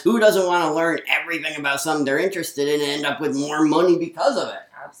 Because who doesn't want to learn everything about something they're interested in and end up with more money because of it?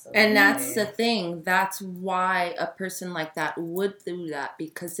 Absolutely. And that's the thing. That's why a person like that would do that,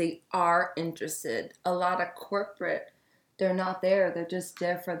 because they are interested. A lot of corporate, they're not there. They're just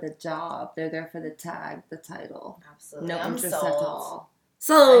there for the job. They're there for the tag, the title. Absolutely. No I'm interest sold. at all.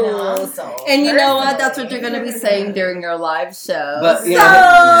 I know, I'm So, sold. and you know what? That's what Personally. you're going to be saying during your live show. But, so,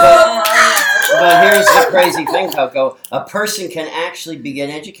 But here's the crazy thing, Coco. A person can actually begin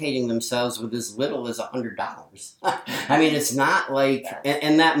educating themselves with as little as $100. It's not like,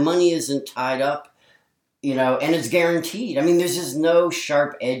 and that money isn't tied up, and it's guaranteed. There's just no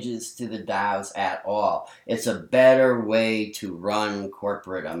sharp edges to the DAOs at all. It's a better way to run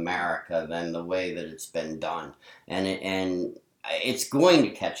corporate America than the way that it's been done. And it's going to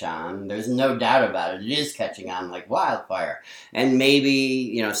catch on. There's no doubt about it. It is catching on like wildfire. And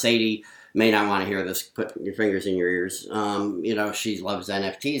maybe, Sadie may not want to hear this, put your fingers in your ears. She loves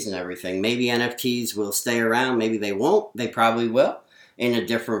NFTs and everything. Maybe NFTs will stay around. Maybe they won't. They probably will in a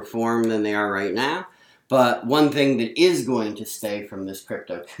different form than they are right now. But one thing that is going to stay from this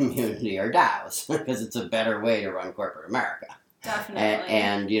crypto community are DAOs, because it's a better way to run corporate America. Definitely.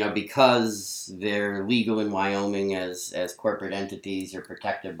 And because they're legal in Wyoming as corporate entities, you're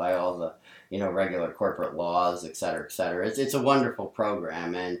protected by all the regular corporate laws, et cetera, et cetera. It's a wonderful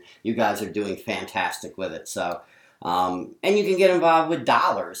program, and you guys are doing fantastic with it. So, and you can get involved with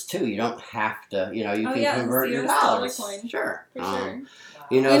dollars too. You don't have to, you can convert your dollars. Coin. Sure. For sure.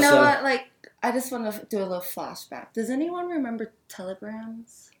 you know what? I just want to do a little flashback. Does anyone remember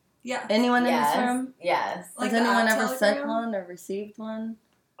telegrams? Yeah. Anyone in this room? Yes. Has anyone ever sent one or received one?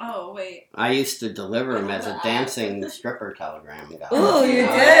 Oh, wait. I used to deliver them as a dancing stripper telegram guy. Oh, you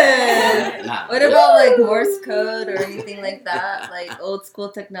did? No. What about Morse code or anything like that? Like old school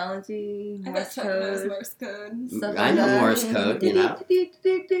technology, I Morse bet Chuck knows code. Morse code. Stuff I like know that. Morse code,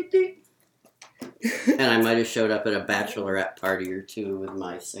 And I might have showed up at a bachelorette party or two with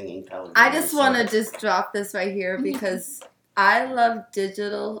my singing telegram. I just want to just drop this right here because I love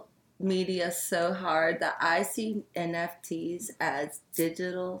digital media so hard that I see NFTs as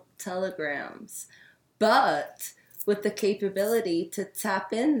digital telegrams, but with the capability to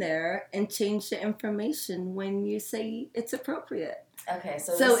tap in there and change the information when you say it's appropriate. Okay,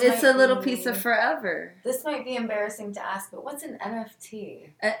 so So this it's might a little be- piece of forever. This might be embarrassing to ask, but what's an NFT?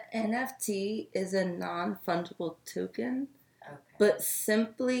 An NFT is a non-fungible token, Okay. but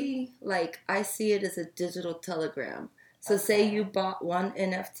simply I see it as a digital telegram. So say you bought one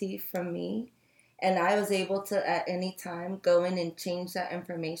NFT from me and I was able to at any time go in and change that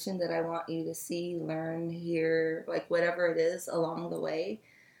information that I want you to see, learn, hear, whatever it is along the way.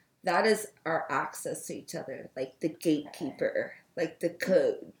 That is our access to each other, the gatekeeper, the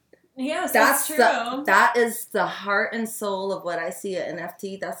code. Yes, that's true. That is the heart and soul of what I see at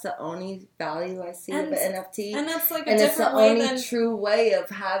NFT. That's the only value I see of an NFT. And that's a And it's the different way only than... true way of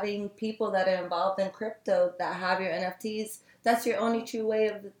having people that are involved in crypto that have your NFTs. That's your only true way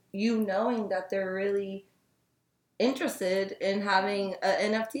of you knowing that they're really interested in having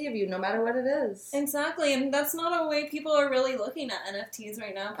an NFT of you, no matter what it is. Exactly, and that's not a way people are really looking at NFTs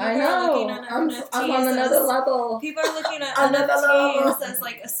right now. People I are know. looking at NFTs I'm on another level. People are looking at Another NFTs level. as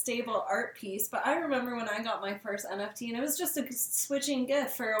a stable art piece, but I remember when I got my first NFT, and it was just a switching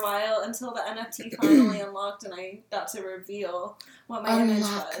gift for a while until the NFT finally unlocked, and I got to reveal what my image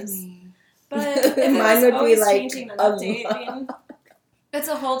was. Me. But it Mine was would be always like changing and updating. It's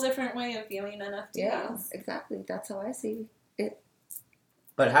a whole different way of viewing NFTs. Yeah, exactly. That's how I see it.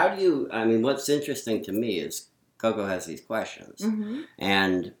 But how do you, what's interesting to me is Coco has these questions. Mm-hmm.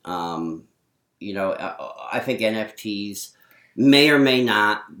 And, I think NFTs may or may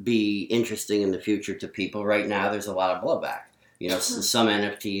not be interesting in the future to people. Right now, there's a lot of blowback. Some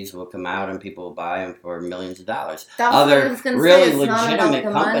NFTs will come out and people will buy them for millions of dollars. That's what I Other was gonna really say. It's not about legitimate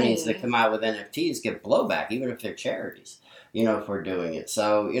the companies money. that come out with NFTs get blowback, even if they're charities. for doing it.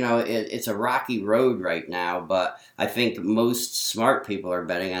 So, it's a rocky road right now, but I think most smart people are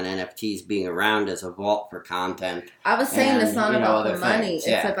betting on NFTs being around as a vault for content. I was saying it's not about the other money. things.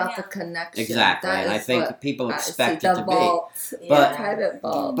 It's about the connection. Exactly. That and I is think what people I expect see, it the to vault, be. the private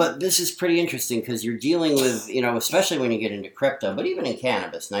vault. But this is pretty interesting because you're dealing with, especially when you get into crypto, but even in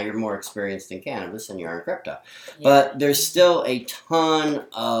cannabis. Now you're more experienced in cannabis than you are in crypto. Yeah. But there's still a ton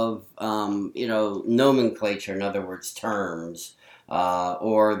of, nomenclature, in other words, terms,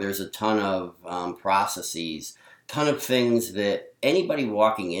 or there's a ton of processes, ton of things that anybody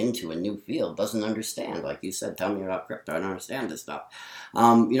walking into a new field doesn't understand. Like you said, tell me about crypto. I don't understand this stuff.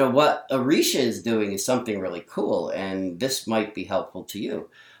 What Orisha is doing is something really cool, and this might be helpful to you.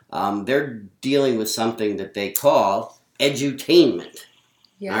 They're dealing with something that they call edutainment.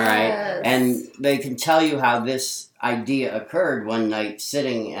 Yes. All right, and they can tell you how this idea occurred one night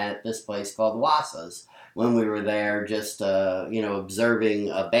sitting at this place called Wasa's when we were there just, observing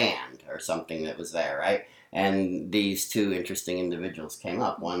a band or something that was there, right? And these two interesting individuals came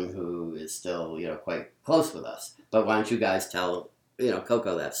up, one who is still, quite close with us. But why don't you guys tell,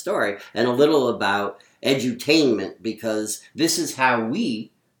 Coco that story and a little about edutainment, because this is how we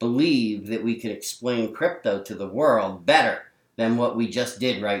believe that we can explain crypto to the world better than what we just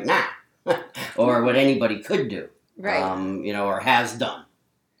did right now, or what anybody could do, Right. or has done.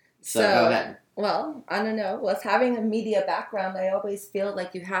 So go ahead. Well, I don't know. With having a media background, I always feel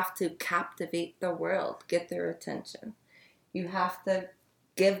like you have to captivate the world, get their attention. You have to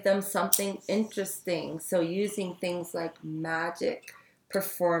give them something interesting. So using things like magic,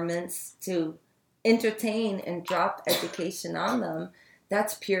 performance to entertain and drop education on them,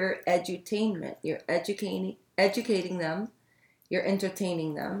 that's pure edutainment. You're educating them. You're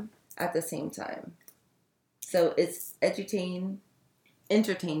entertaining them at the same time. So it's entertainment,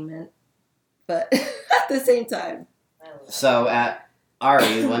 but at the same time. So at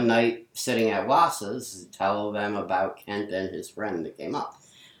Ari, one night sitting at Wasa's, tell them about Kent and his friend that came up.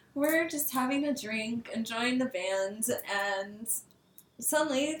 We're just having a drink, enjoying the band, and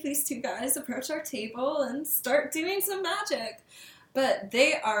suddenly these two guys approach our table and start doing some magic. But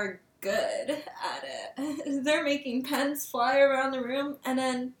they are good at it. They're making pens fly around the room, and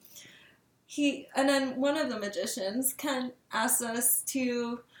then one of the magicians, Ken, asked us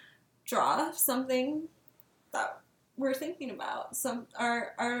to draw something that we're thinking about.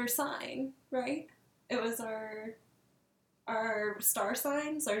 Our sign, right? It was our star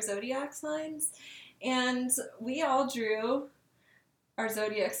signs, our zodiac signs, and we all drew our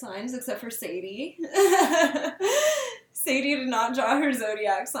zodiac signs except for Sadie. Sadie did not draw her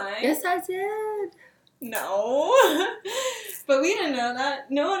zodiac sign. Yes, I did. No. But we didn't know that.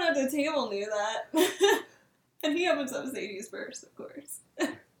 No one at the table knew that. And he opens up Sadie's first, of course.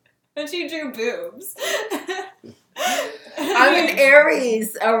 And she drew boobs. I'm an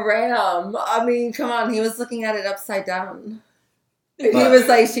Aries, a ram. I mean, come on. He was looking at it upside down. He was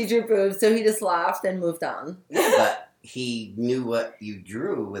like, she drew boobs, so he just laughed and moved on. But he knew what you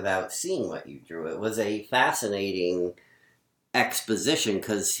drew without seeing what you drew. It was a fascinating exposition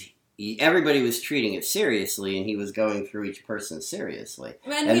because everybody was treating it seriously, and he was going through each person seriously.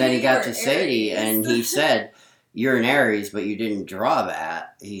 And then he got to Sadie, and he said, "You're an Aries, but you didn't draw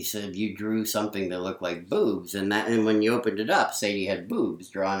that." He said, "You drew something that looked like boobs," and when you opened it up, Sadie had boobs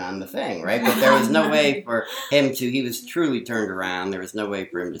drawn on the thing, right? But there was no way for him to. He was truly turned around. There was no way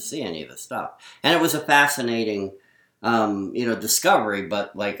for him to see any of the stuff, and it was a fascinating. Discovery,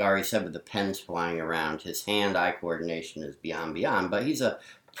 but like Ari said, with the pens flying around, his hand-eye coordination is beyond. But he's a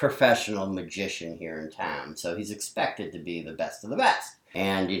professional magician here in town, so he's expected to be the best of the best.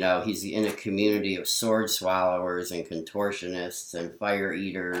 And, he's in a community of sword swallowers and contortionists and fire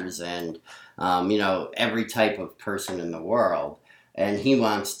eaters and, every type of person in the world. And he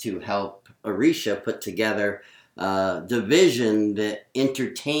wants to help Orisha put together division that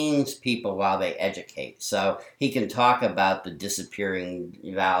entertains people while they educate. So he can talk about the disappearing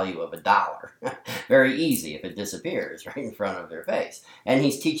value of $1. Very easy if it disappears right in front of their face. And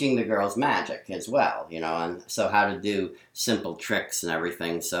he's teaching the girls magic as well, and so how to do simple tricks and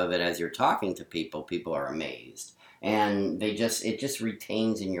everything so that as you're talking to people, people are amazed. And it just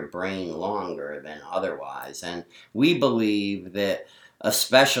retains in your brain longer than otherwise. And we believe that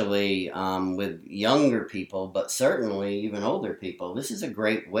especially with younger people, but certainly even older people, this is a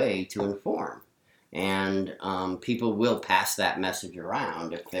great way to inform. And people will pass that message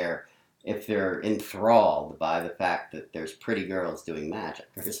around if they're enthralled by the fact that there's pretty girls doing magic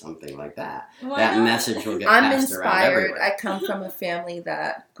or something like that. That message will get passed around everywhere. I come from a family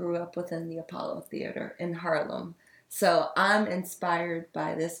that grew up within the Apollo Theater in Harlem. So I'm inspired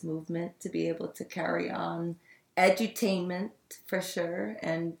by this movement to be able to carry on edutainment for sure,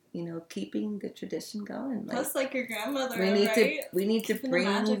 and keeping the tradition going. Plus, like your grandmother, we need right? to Keeping the bring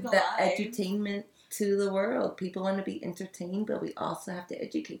magic the alive. edutainment to the world. People want to be entertained, but we also have to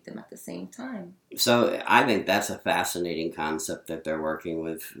educate them at the same time. So I think that's a fascinating concept that they're working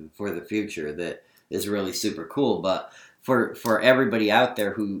with for the future that is really super cool. But for everybody out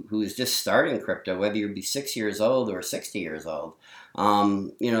there who is just starting crypto, whether you be 6 years old or 60 years old,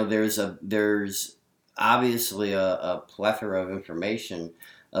 there's obviously a plethora of information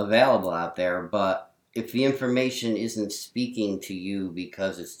available out there, but if the information isn't speaking to you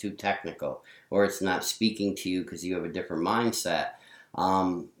because it's too technical, or it's not speaking to you because you have a different mindset,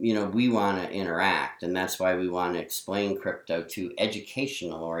 we want to interact, and that's why we want to explain crypto to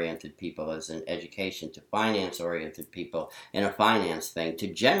educational-oriented people as an education, to finance-oriented people in a finance thing, to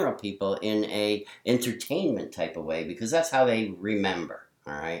general people in a entertainment type of way, because that's how they remember,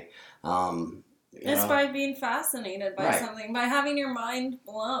 all right? It's by being fascinated by Right. something, by having your mind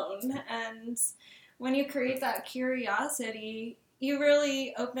blown. And when you create that curiosity, you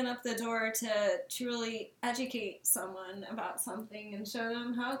really open up the door to truly educate someone about something and show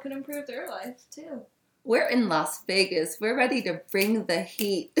them how it could improve their life, too. We're in Las Vegas. We're ready to bring the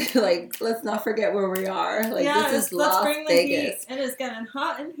heat. Let's not forget where we are. This is let's Las bring the Vegas. heat. It is getting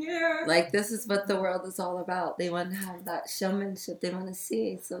hot in here. This is what the world is all about. They want to have that showmanship they want to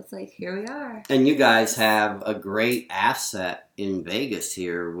see. So it's here we are. And you guys have a great asset in Vegas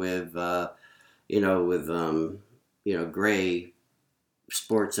here with Gray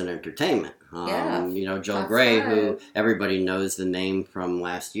Sports and Entertainment. Joel Top Gray, five. who everybody knows the name from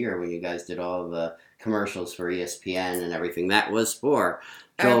last year when you guys did all the commercials for ESPN and everything. That was for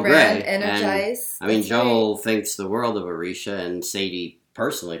Joel Our brand, Gray. Energize. And, That's Joel thinks the world of Arisha and Sadie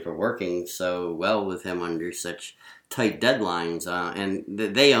personally for working so well with him under such tight deadlines, and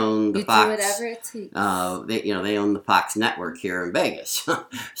they own the You Fox. do whatever it takes. They own the Fox network here in Vegas,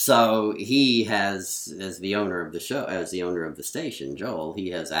 so he has, as the owner of the show, as the owner of the station, Joel,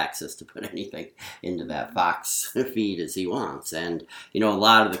 he has access to put anything into that Fox feed as he wants, and a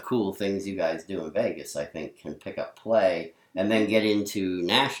lot of the cool things you guys do in Vegas, I think, can pick up play and then get into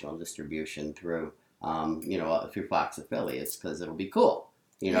national distribution through Fox affiliates, because it'll be cool.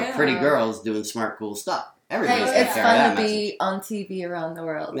 Pretty girls doing smart, cool stuff. Everybody It's fun to be on TV around the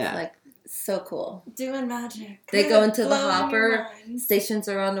world. Yeah. So cool. Doing magic. They go into the Blowing your hopper. mind. Stations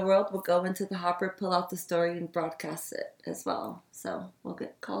around the world will go into the hopper, pull out the story, and broadcast it as well. So we'll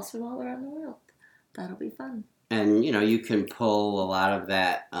get calls from all around the world. That'll be fun. And you can pull a lot of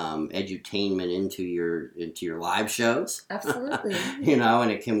that edutainment into your live shows. Absolutely.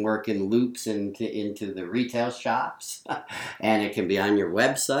 And it can work in loops into the retail shops, and it can be on your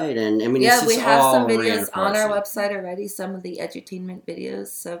website. And it's we just have all some videos on our reinforcing. website already. Some of the edutainment videos.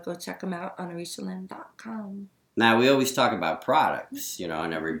 So go check them out on arishaland.com. Now, we always talk about products,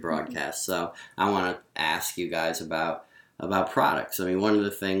 on every broadcast. So I want to ask you guys about products. I mean, one of the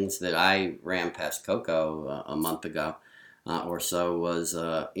things that I ran past Coco a month ago or so was,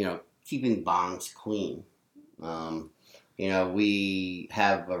 keeping bongs clean. We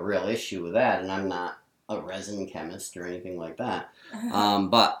have a real issue with that, and I'm not a resin chemist or anything like that.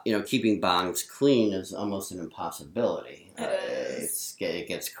 But, keeping bongs clean is almost an impossibility. It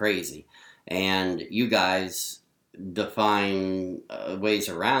gets crazy. And you guys define ways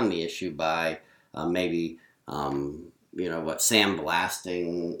around the issue by maybe...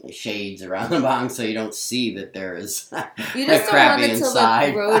 sandblasting shades around the bong so you don't see that there is You just don't crappy want it to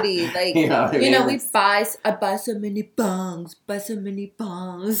inside. look grody. I buy so many bongs.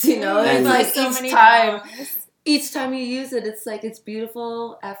 And- It's so each many time. bongs. Each time you use it, it's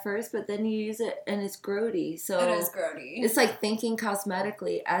beautiful at first, but then you use it and it's grody. So It is grody. it's like thinking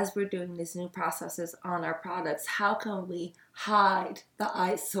cosmetically as we're doing these new processes on our products. How can we hide the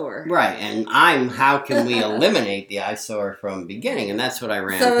eyesore? Right, and how can we eliminate the eyesore from beginning? And that's what I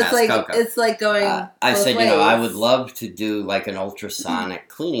ran So past Coco. it's like going. I both said, ways. I would love to do like an ultrasonic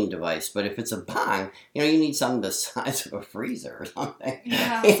cleaning device, but if it's a bong, you need something the size of a freezer or something,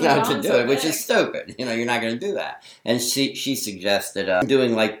 Yeah, to bongs do are it, which big. is stupid. You're not going to do that. And she suggested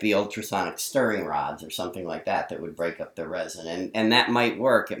doing like the ultrasonic stirring rods or something like that would break up the resin, and that might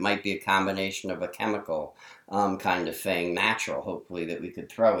work. It might be a combination of a chemical kind of thing, natural, hopefully, that we could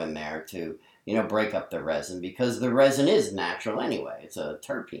throw in there to break up the resin, because the resin is natural anyway. It's a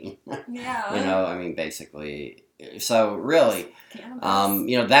terpene. Yeah. Basically. So really,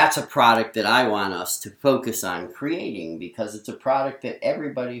 Cannabis. that's a product that I want us to focus on creating, because it's a product that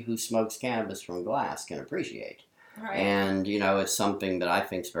everybody who smokes cannabis from glass can appreciate. Right. And, it's something that I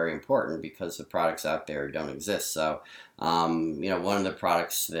think is very important because the products out there don't exist. So, one of the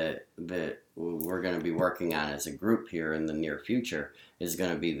products that we're going to be working on as a group here in the near future is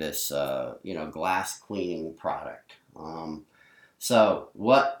going to be this, glass cleaning product. So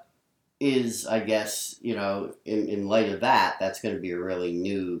what is, I guess, in light of that, that's going to be a really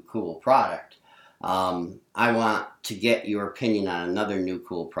new, cool product. I want to get your opinion on another new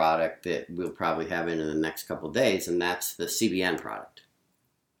cool product that we'll probably have in the next couple of days, and that's the CBN product.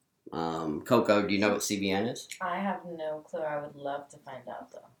 Coco, do you know what CBN is? I have no clue. I would love to find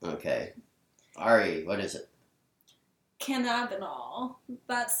out, though. Okay. Ari, what is it? Cannabinol.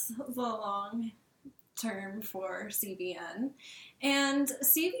 That's the long term for CBN. And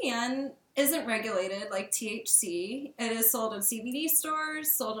CBN isn't regulated like THC. It is sold in CBD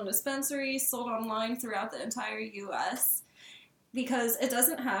stores, sold in dispensaries, sold online throughout the entire U.S. because it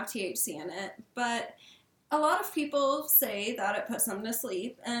doesn't have THC in it. But a lot of people say that it puts them to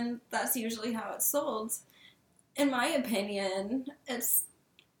sleep, and that's usually how it's sold. In my opinion, it's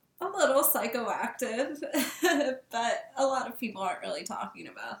a little psychoactive, but a lot of people aren't really talking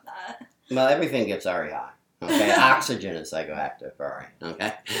about that. Well, everything gets Ari high. Okay, oxygen is psychoactive for Ari.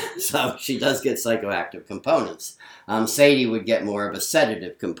 Okay, so she does get psychoactive components. Sadie would get more of a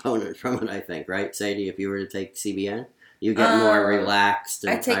sedative component from it, I think, right? Sadie, if you were to take CBN, you get more relaxed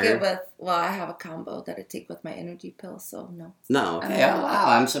and I take tired. it with, I have a combo that I take with my energy pill, so no. No, okay. Oh, wow,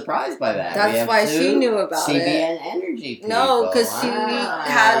 I'm surprised by that. That's We have why two she knew about CBN it. energy people. No, because she Wow.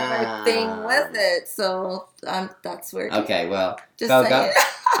 had her thing with it, so that's where. Okay, well, Just Coco, saying.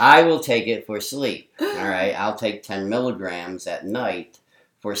 I will take it for sleep. All right, I'll take 10 milligrams at night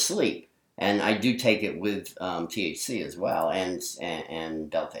for sleep, and I do take it with THC as well and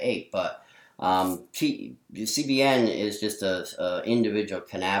Delta 8. But CBN is just a individual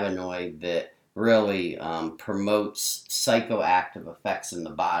cannabinoid that really promotes psychoactive effects in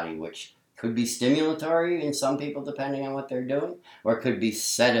the body, which could be stimulatory in some people depending on what they're doing, or could be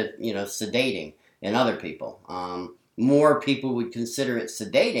sedating in other people. More people would consider it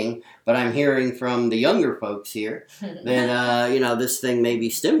sedating, but I'm hearing from the younger folks here that, this thing may be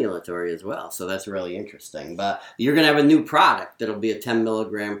stimulatory as well. So that's really interesting. But you're going to have a new product that'll be a 10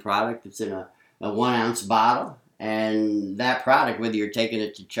 milligram product. It's in a 1 ounce bottle. And that product, whether you're taking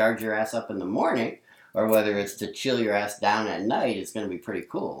it to charge your ass up in the morning or whether it's to chill your ass down at night, is going to be pretty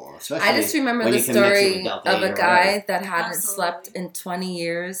cool. Especially I just remember when the you can mix it with story Delta of 8 a or guy whatever. that hadn't Absolutely. slept in 20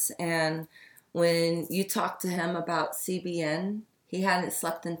 years, and when you talked to him about CBN, he hadn't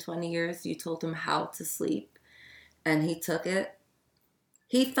slept in 20 years. You told him how to sleep, and he took it.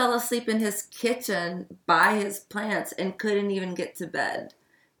 He fell asleep in his kitchen by his plants and couldn't even get to bed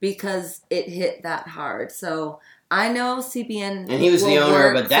because it hit that hard. So I know CBN. And he was the will owner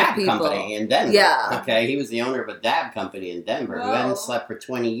of work a for dab people. company in Denver. Yeah. Okay, he was the owner of a dab company in Denver who Whoa. hadn't slept for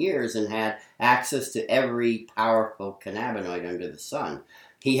 20 years and had access to every powerful cannabinoid under the sun.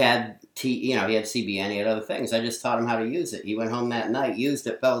 He had he had CBN, he had other things. I just taught him how to use it. He went home that night, used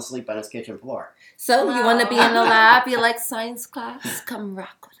it, fell asleep on his kitchen floor. So you want to be in the Wow. lab? You like science class? Come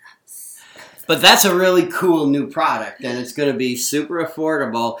rock with us. But that's a really cool new product, and it's going to be super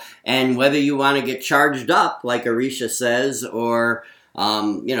affordable. And whether you want to get charged up, like Arisha says, or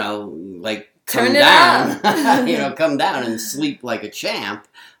like come Turn it down, up. come down and sleep like a champ,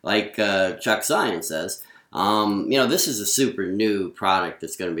 like Chuck Science says. This is a super new product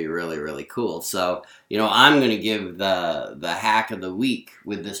that's going to be really, really cool. So, I'm going to give the hack of the week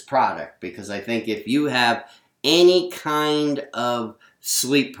with this product, because I think if you have any kind of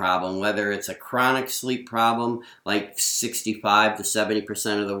sleep problem, whether it's a chronic sleep problem like 65 to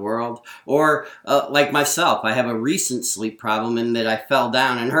 70% of the world, or like myself, I have a recent sleep problem in that I fell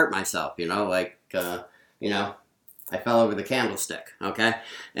down and hurt myself, I fell over the candlestick, okay?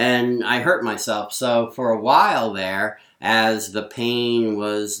 And I hurt myself. So for a while there, as the pain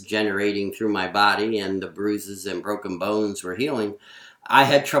was generating through my body and the bruises and broken bones were healing, I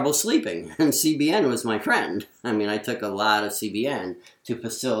had trouble sleeping. And CBN was my friend. I mean, I took a lot of CBN to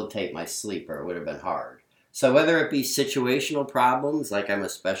facilitate my sleep, or it would have been hard. So whether it be situational problems, like I'm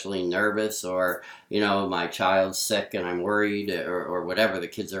especially nervous, or, my child's sick and I'm worried, or whatever, the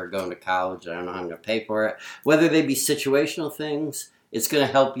kids are going to college, I don't know how I'm going to pay for it. Whether they be situational things, it's going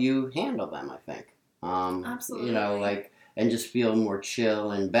to help you handle them, I think. Absolutely. And just feel more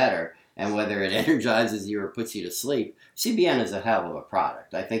chill and better. And whether it energizes you or puts you to sleep, CBN is a hell of a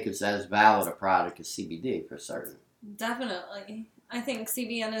product. I think it's as valid a product as CBD for certain. Definitely. I think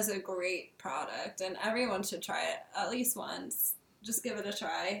CBN is a great product, and everyone should try it at least once. Just give it a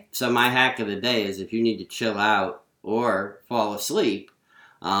try. So my hack of the day is, if you need to chill out or fall asleep,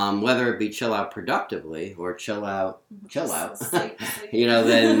 whether it be chill out productively or chill out, Sleep.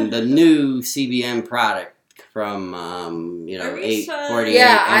 then the new CBN product from, Orisha. 848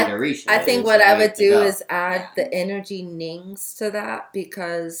 Yeah, and Orisha. I think is what the I way would to do go. is add the energy nings to that,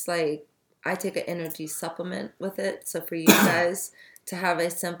 because like I take an energy supplement with it. So for you guys to have a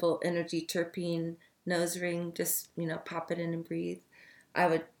simple energy terpene nose ring, just pop it in and breathe, I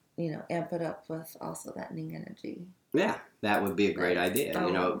would amp it up with also that ning energy. Yeah, that would be a great idea.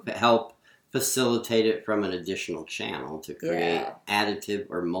 Oh. Help facilitate it from an additional channel to create Yeah. additive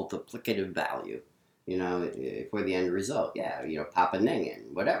or multiplicative value, for the end result. Yeah, pop a ning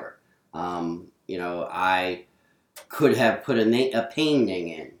in, whatever. I could have put a pain ning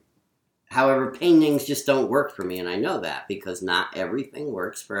in. However, pain nings just don't work for me, and I know that because not everything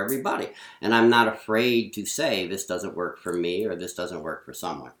works for everybody. And I'm not afraid to say this doesn't work for me or this doesn't work for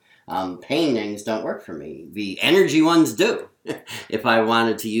someone. Pain nings don't work for me. The energy ones do. If I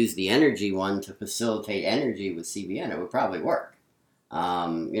wanted to use the energy one to facilitate energy with CBN, it would probably work.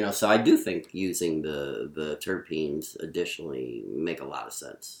 So I do think using the terpenes additionally make a lot of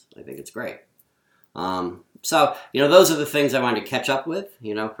sense. I think it's great. Those are the things I wanted to catch up with,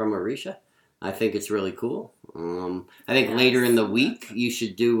 from Orisha. I think it's really cool. I think later in the week you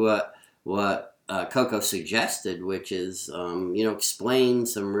should do what Coco suggested, which is, explain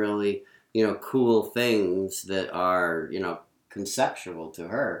some really, cool things that are, conceptual to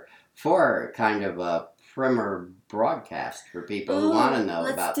her for kind of a primer broadcast for people who want to know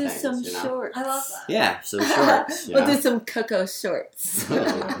about things. Let's do some shorts. I love that. Yeah, some shorts. We'll do some Coco shorts.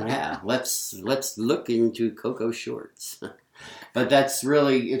 Yeah, let's look into Coco shorts. But that's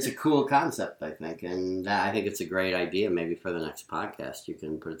really, it's a cool concept, I think, and I think it's a great idea. Maybe for the next podcast, you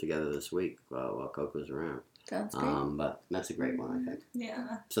can put it together this week while Coco's around. Sounds great. But that's a great one, I think.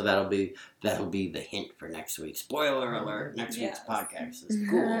 Yeah. So that'll be the hint for next week. Spoiler alert! Next week's podcast is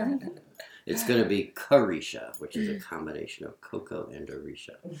cool. It's going to be Carisha, which is a combination of Coco and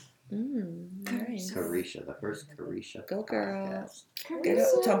Orisha. Nice. Carisha, the first Carisha. Go girl. podcast. Get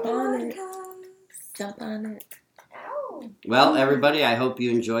up, jump on it. Jump on it. Well, everybody, I hope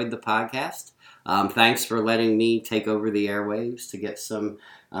you enjoyed the podcast. Thanks for letting me take over the airwaves to get some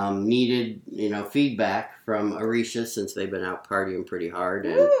needed, feedback from Orisha, since they've been out partying pretty hard.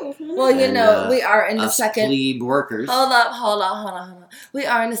 And Well, we are in the us second. plebe workers. Hold on. We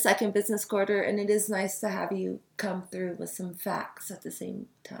are in the second business quarter, and it is nice to have you come through with some facts at the same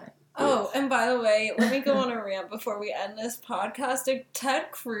time. Oh, and by the way, let me go on a rant before we end this podcast. Did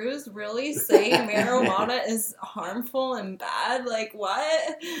Ted Cruz really say marijuana is harmful and bad? Like,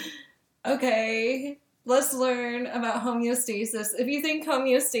 what? Okay, let's learn about homeostasis. If you think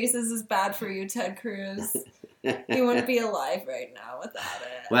homeostasis is bad for you, Ted Cruz, you wouldn't be alive right now without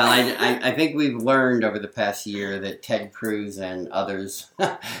it. Well, I think we've learned over the past year that Ted Cruz and others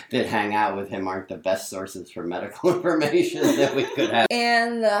that hang out with him aren't the best sources for medical information that we could have.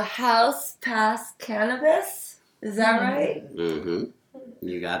 And the House passed cannabis. Is that right? Mm-hmm.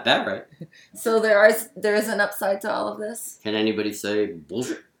 You got that right. So there is an upside to all of this. Can anybody say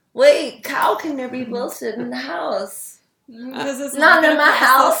bullshit? Wait, how can there be bullshit in the house? Because it's Not in gonna my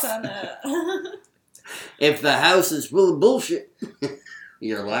pass the house. Senate. If the house is full of bullshit,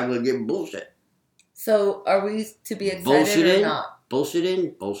 you're liable to get bullshit. So are we to be excited Bullshit or in, not? bullshit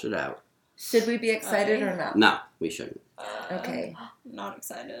in, bullshit out. Should we be excited or not? No, we shouldn't. Okay. Not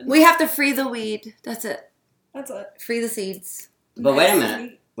excited. We have to free the weed. That's it. That's it. Free the seeds. But wait a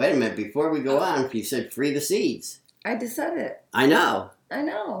minute. Before we go on, you said free the seeds. I just said it. I know. I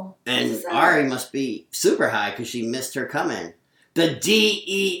know. I And just said Ari it. must be super high because she missed her come-in. The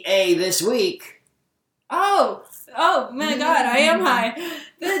DEA this week. Oh my God, I am high.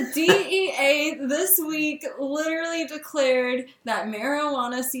 The DEA this week literally declared that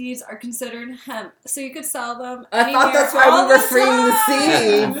marijuana seeds are considered hemp, so you could sell them. I thought anywhere that's why all we were the freeing the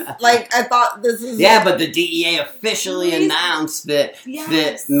time. seeds. Like, I thought this is... Yeah, but the DEA officially Please. announced that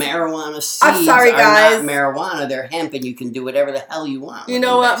Yes. marijuana seeds I'm sorry, are guys. not marijuana. They're hemp, and you can do whatever the hell you want. You with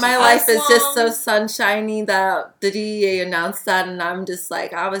know them, what? My basically. life is just so sunshiny that the DEA announced that, and I'm just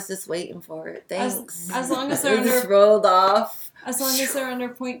like, I was just waiting for it. Thanks. As long as they're It just under, rolled off. as long as they're under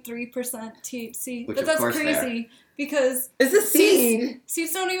 0.3% THC, Which but of that's course they crazy because It's a seed.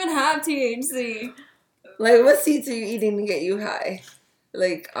 seeds don't even have THC. Like, what seeds are you eating to get you high?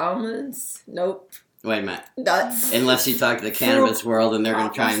 Like, almonds? Nope. Wait a minute. Nuts. Unless you talk to the cannabis world and they're going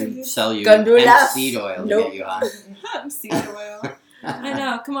to try and Seeds. sell you Gonna do hemp that. seed oil Nope. to get you high. Hemp seed oil. I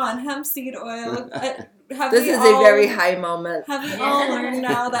know. Come on, hemp seed oil. Have This we is all, a very high moment. Have we all learned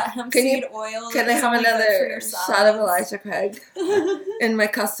now that hemp Can you- seed oil Can I is have only good for another your shot of cells? Elijah Craig in my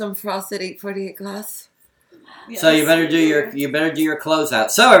custom frosted 848 glass? So you better do your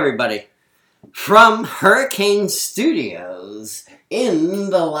closeout. So everybody, from Hurricane Studios in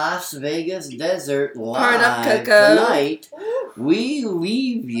the Las Vegas desert live tonight, we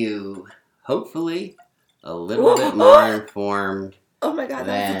leave you hopefully a little bit more informed. Oh my God,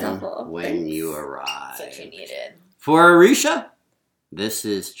 that's a double. When you arrive. That's what you needed. For Arisha, this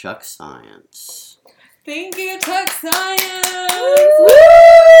is Chuck Science. Thank you, Chuck Science.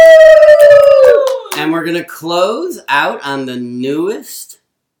 And we're going to close out on the newest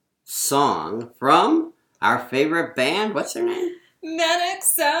song from our favorite band. What's their name? Manic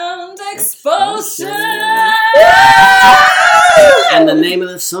Sound Expulsion. And the name of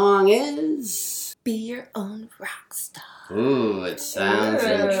the song is... Be Your Own Rock Star. Ooh, it sounds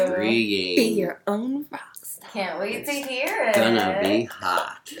intriguing. Be your own rock star. Can't wait to hear it. Gonna be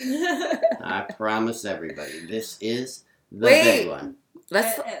hot. I promise everybody, this is the big one.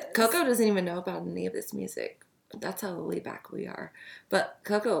 Coco doesn't even know about any of this music. That's how laid back we are. But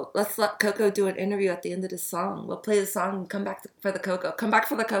Coco, let's let Coco do an interview at the end of the song. We'll play the song and come back for the Coco. Come back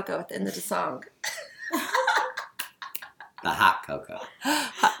for the Coco at the end of the song. The hot Coco.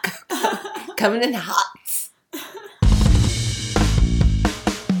 Hot Coco. Coming in hot.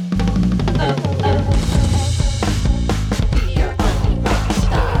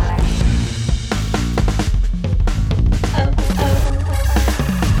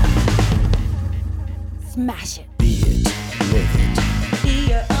 Smash it. Be it, live it. Be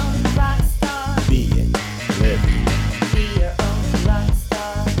your own rock star. Be it, live it. Be your own rock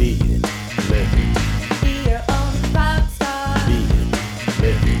star. Be it, live it. Be your own rock star. Be it,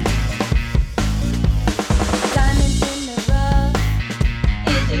 live it. Diamonds in the rough.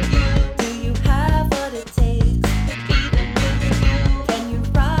 Is it you? Do you have what it takes to be the new you? Can you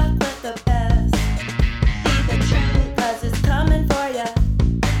rock with the best? See the truth, 'cause it's coming for ya.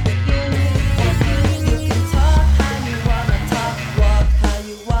 You can talk how you wanna talk, walk how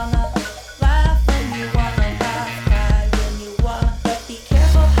you wanna, laugh when you wanna laugh, cry when you wanna, but be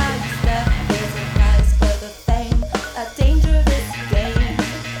careful how you step. There's a price for the fame, a dangerous game.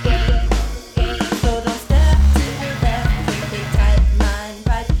 So don't step to the left, keep it tight, mind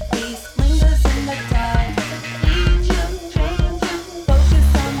right. These lingers in the dark, lead you, train you, focus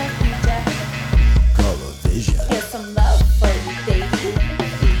on the future. Color vision. Here's some love for you, baby.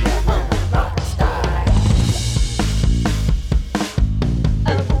 Be your own rock star.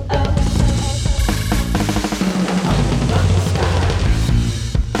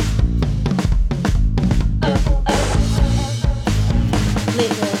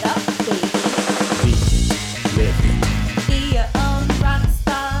 Live it up, baby. Be it, live it. Be your own rock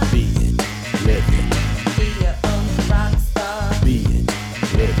star. Be it, live it. Be your own rock star. Be it,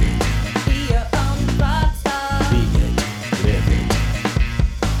 live it. Be your own rock star. Be it, live it.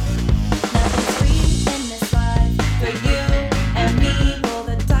 Nothing's free in this life for you and me. Roll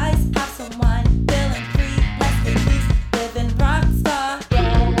the dice, have some wine, feeling free. Let's be loose, living rock star.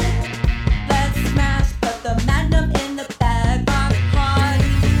 Let's smash, put the magnum in the bag, rock hard.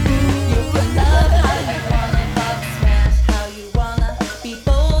 You can love how you wanna, love smash how you wanna. Be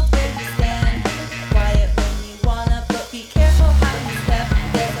bold where you stand, quiet when you wanna, but be careful how you step.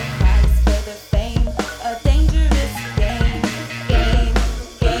 There's a price for the fame, a dangerous game.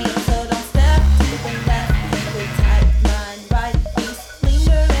 So don't step to the left, keep it tight, mind right. Beast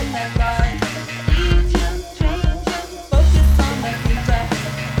linger in the dark, lead you, train you, focus on the future.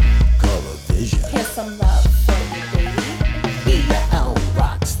 Color vision. Here's some love for you, baby. Be your own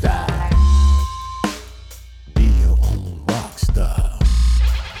rock star. Be your own rock star.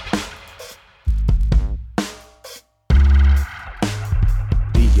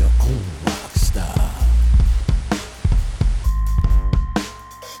 Be your own rock star.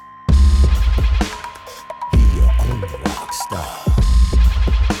 Be your own rock star.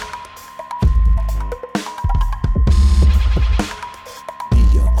 Be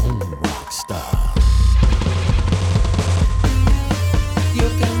your own rock star. You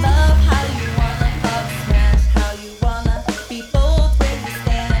can love how you wanna, love smash how you wanna. Be bold where you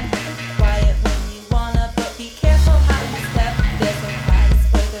stand, quiet when you wanna, but be careful how you step. There's a price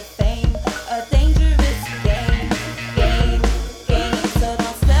for the fame, a dangerous game. So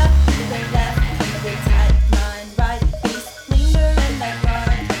don't step to the left, keep it tight, mind right. Beast linger in the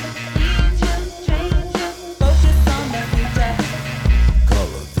dark, lead you, train you, focus on the future.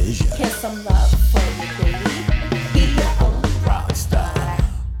 Color vision. Here's some love for you, baby. Be your own Rock star.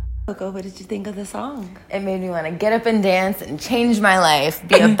 Coco, what did you think of the song? It made me want to get up and dance and change my life,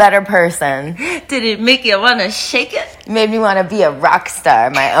 be a better person. Did it make you want to shake it? It made me want to be a rock star,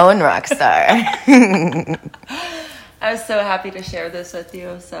 my own rock star. I was so happy to share this with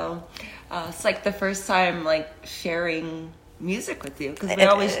you. So it's like the first time like sharing music with you, because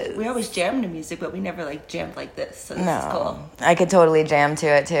we always jam to music, but we never like jammed like this. So this is cool. I could totally jam to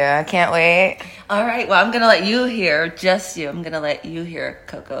it too. I can't wait. All right, well, I'm gonna let you hear, just you. I'm gonna let you hear,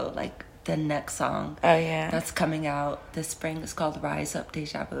 Coco, like the next song. Oh yeah, that's coming out this spring. It's called "Rise Up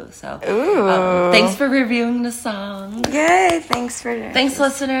Deja Vu." So, ooh, thanks for reviewing the song. Yay! Thanks,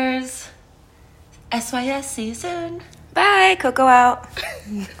 listeners. SYS. See you soon. Bye. Coco out.